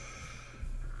examples.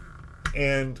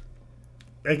 And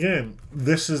again,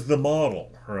 this is the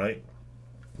model, right?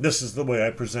 This is the way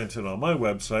I present it on my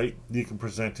website. You can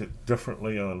present it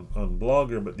differently on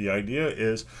Blogger, but the idea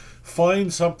is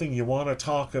find something you want to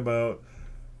talk about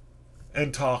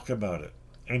and talk about it.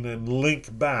 And then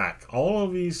link back. All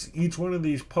of these, each one of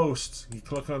these posts, you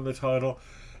click on the title,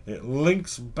 it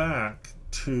links back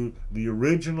to the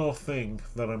original thing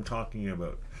that I'm talking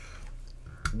about.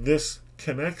 This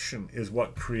connection is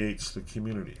what creates the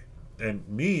community. And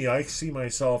me, I see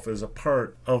myself as a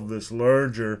part of this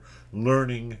larger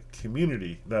learning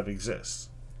community that exists.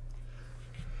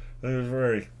 And it's a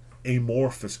very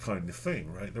amorphous kind of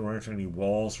thing, right? There aren't any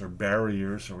walls or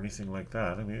barriers or anything like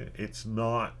that. I mean, it's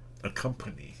not a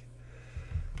company.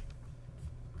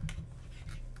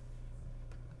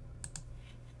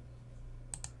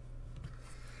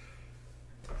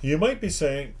 You might be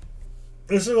saying,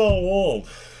 this is all old.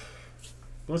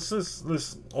 What's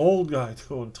this old guy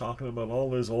doing talking about all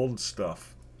this old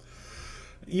stuff?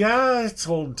 Yeah, it's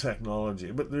old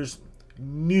technology, but there's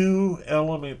new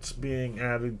elements being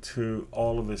added to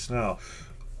all of this now.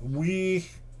 We,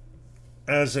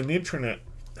 as an internet,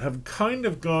 have kind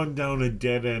of gone down a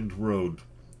dead-end road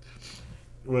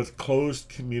with closed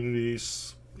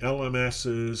communities,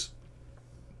 LMSs,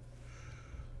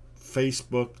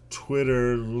 Facebook,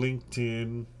 Twitter,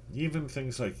 LinkedIn, even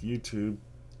things like YouTube.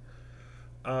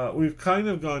 We've kind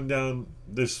of gone down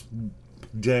this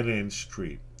dead-end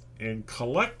street. And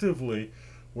collectively,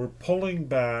 we're pulling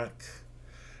back.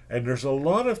 And there's a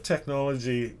lot of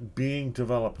technology being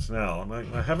developed now. And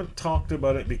I haven't talked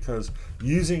about it because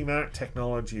using that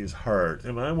technology is hard.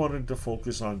 And I wanted to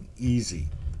focus on easy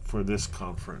for this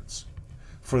conference,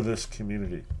 for this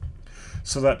community,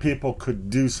 so that people could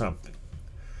do something.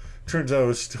 Turns out it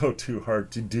was still too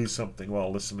hard to do something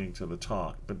while listening to the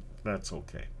talk, but that's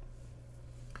okay.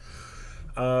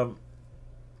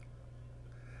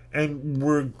 And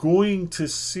we're going to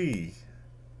see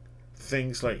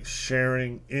things like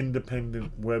sharing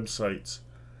independent websites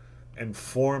and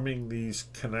forming these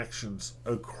connections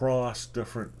across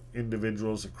different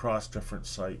individuals, across different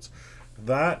sites.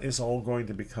 That is all going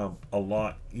to become a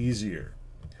lot easier.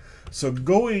 So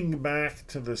going back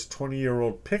to this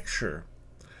 20-year-old picture,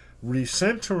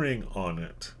 recentering on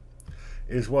it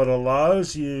is what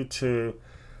allows you to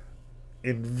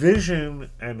envision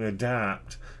and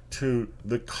adapt to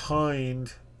the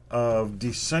kind of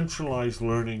decentralized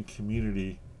learning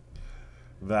community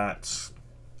that's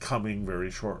coming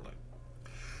very shortly.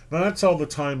 Now that's all the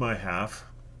time I have.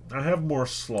 I have more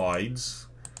slides,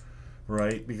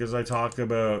 right? Because I talk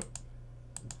about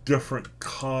different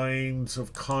kinds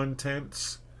of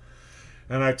contents.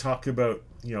 And I talk about,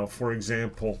 for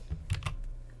example,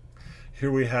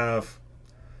 here we have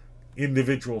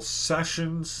individual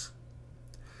sessions,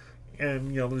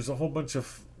 and there's a whole bunch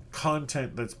of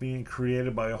content that's being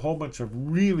created by a whole bunch of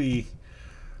really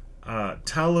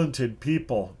talented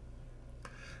people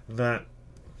that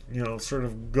sort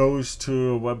of goes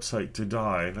to a website to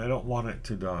die, and I don't want it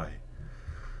to die.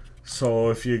 So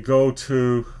if you go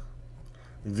to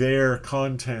their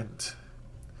content,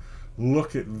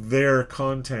 look at their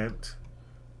content,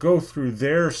 go through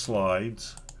their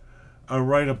slides, and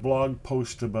write a blog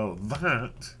post about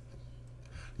that,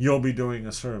 you'll be doing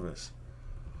a service.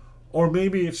 Or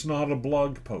maybe it's not a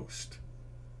blog post.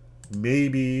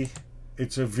 Maybe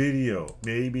it's a video.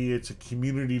 Maybe it's a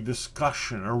community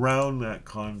discussion around that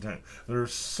content. There are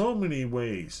so many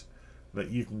ways that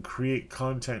you can create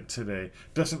content today.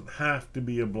 It doesn't have to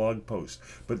be a blog post,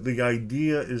 but the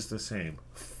idea is the same.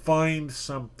 Find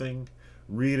something,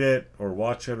 read it or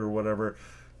watch it or whatever,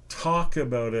 talk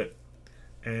about it,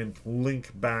 and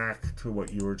link back to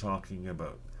what you were talking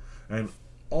about. And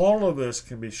all of this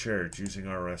can be shared using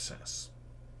RSS.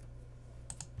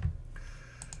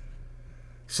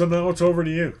 So now it's over to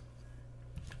you.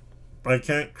 I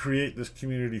can't create this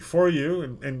community for you,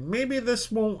 and maybe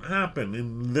this won't happen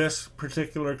in this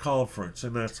particular conference,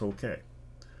 and that's okay.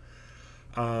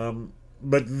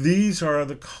 But these are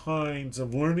the kinds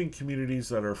of learning communities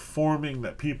that are forming,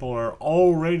 that people are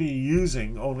already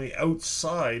using, only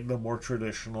outside the more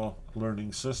traditional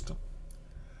learning system.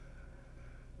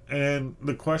 And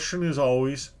the question is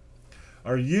always,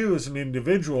 are you as an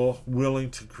individual willing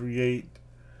to create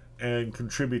and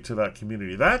contribute to that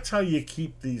community? That's how you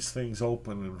keep these things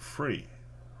open and free,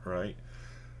 right?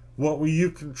 What will you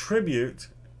contribute,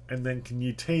 and then can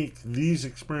you take these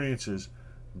experiences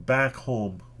back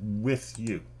home with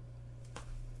you?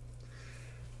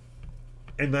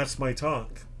 And that's my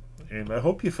talk. And I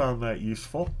hope you found that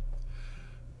useful.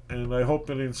 And I hope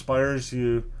it inspires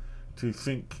you to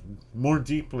think more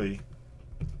deeply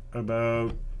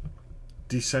about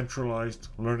decentralized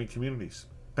learning communities.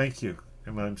 Thank you.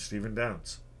 And I'm Stephen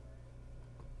Downs.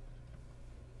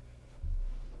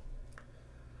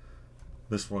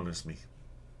 This one is me.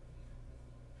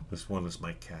 This one is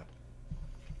my cat.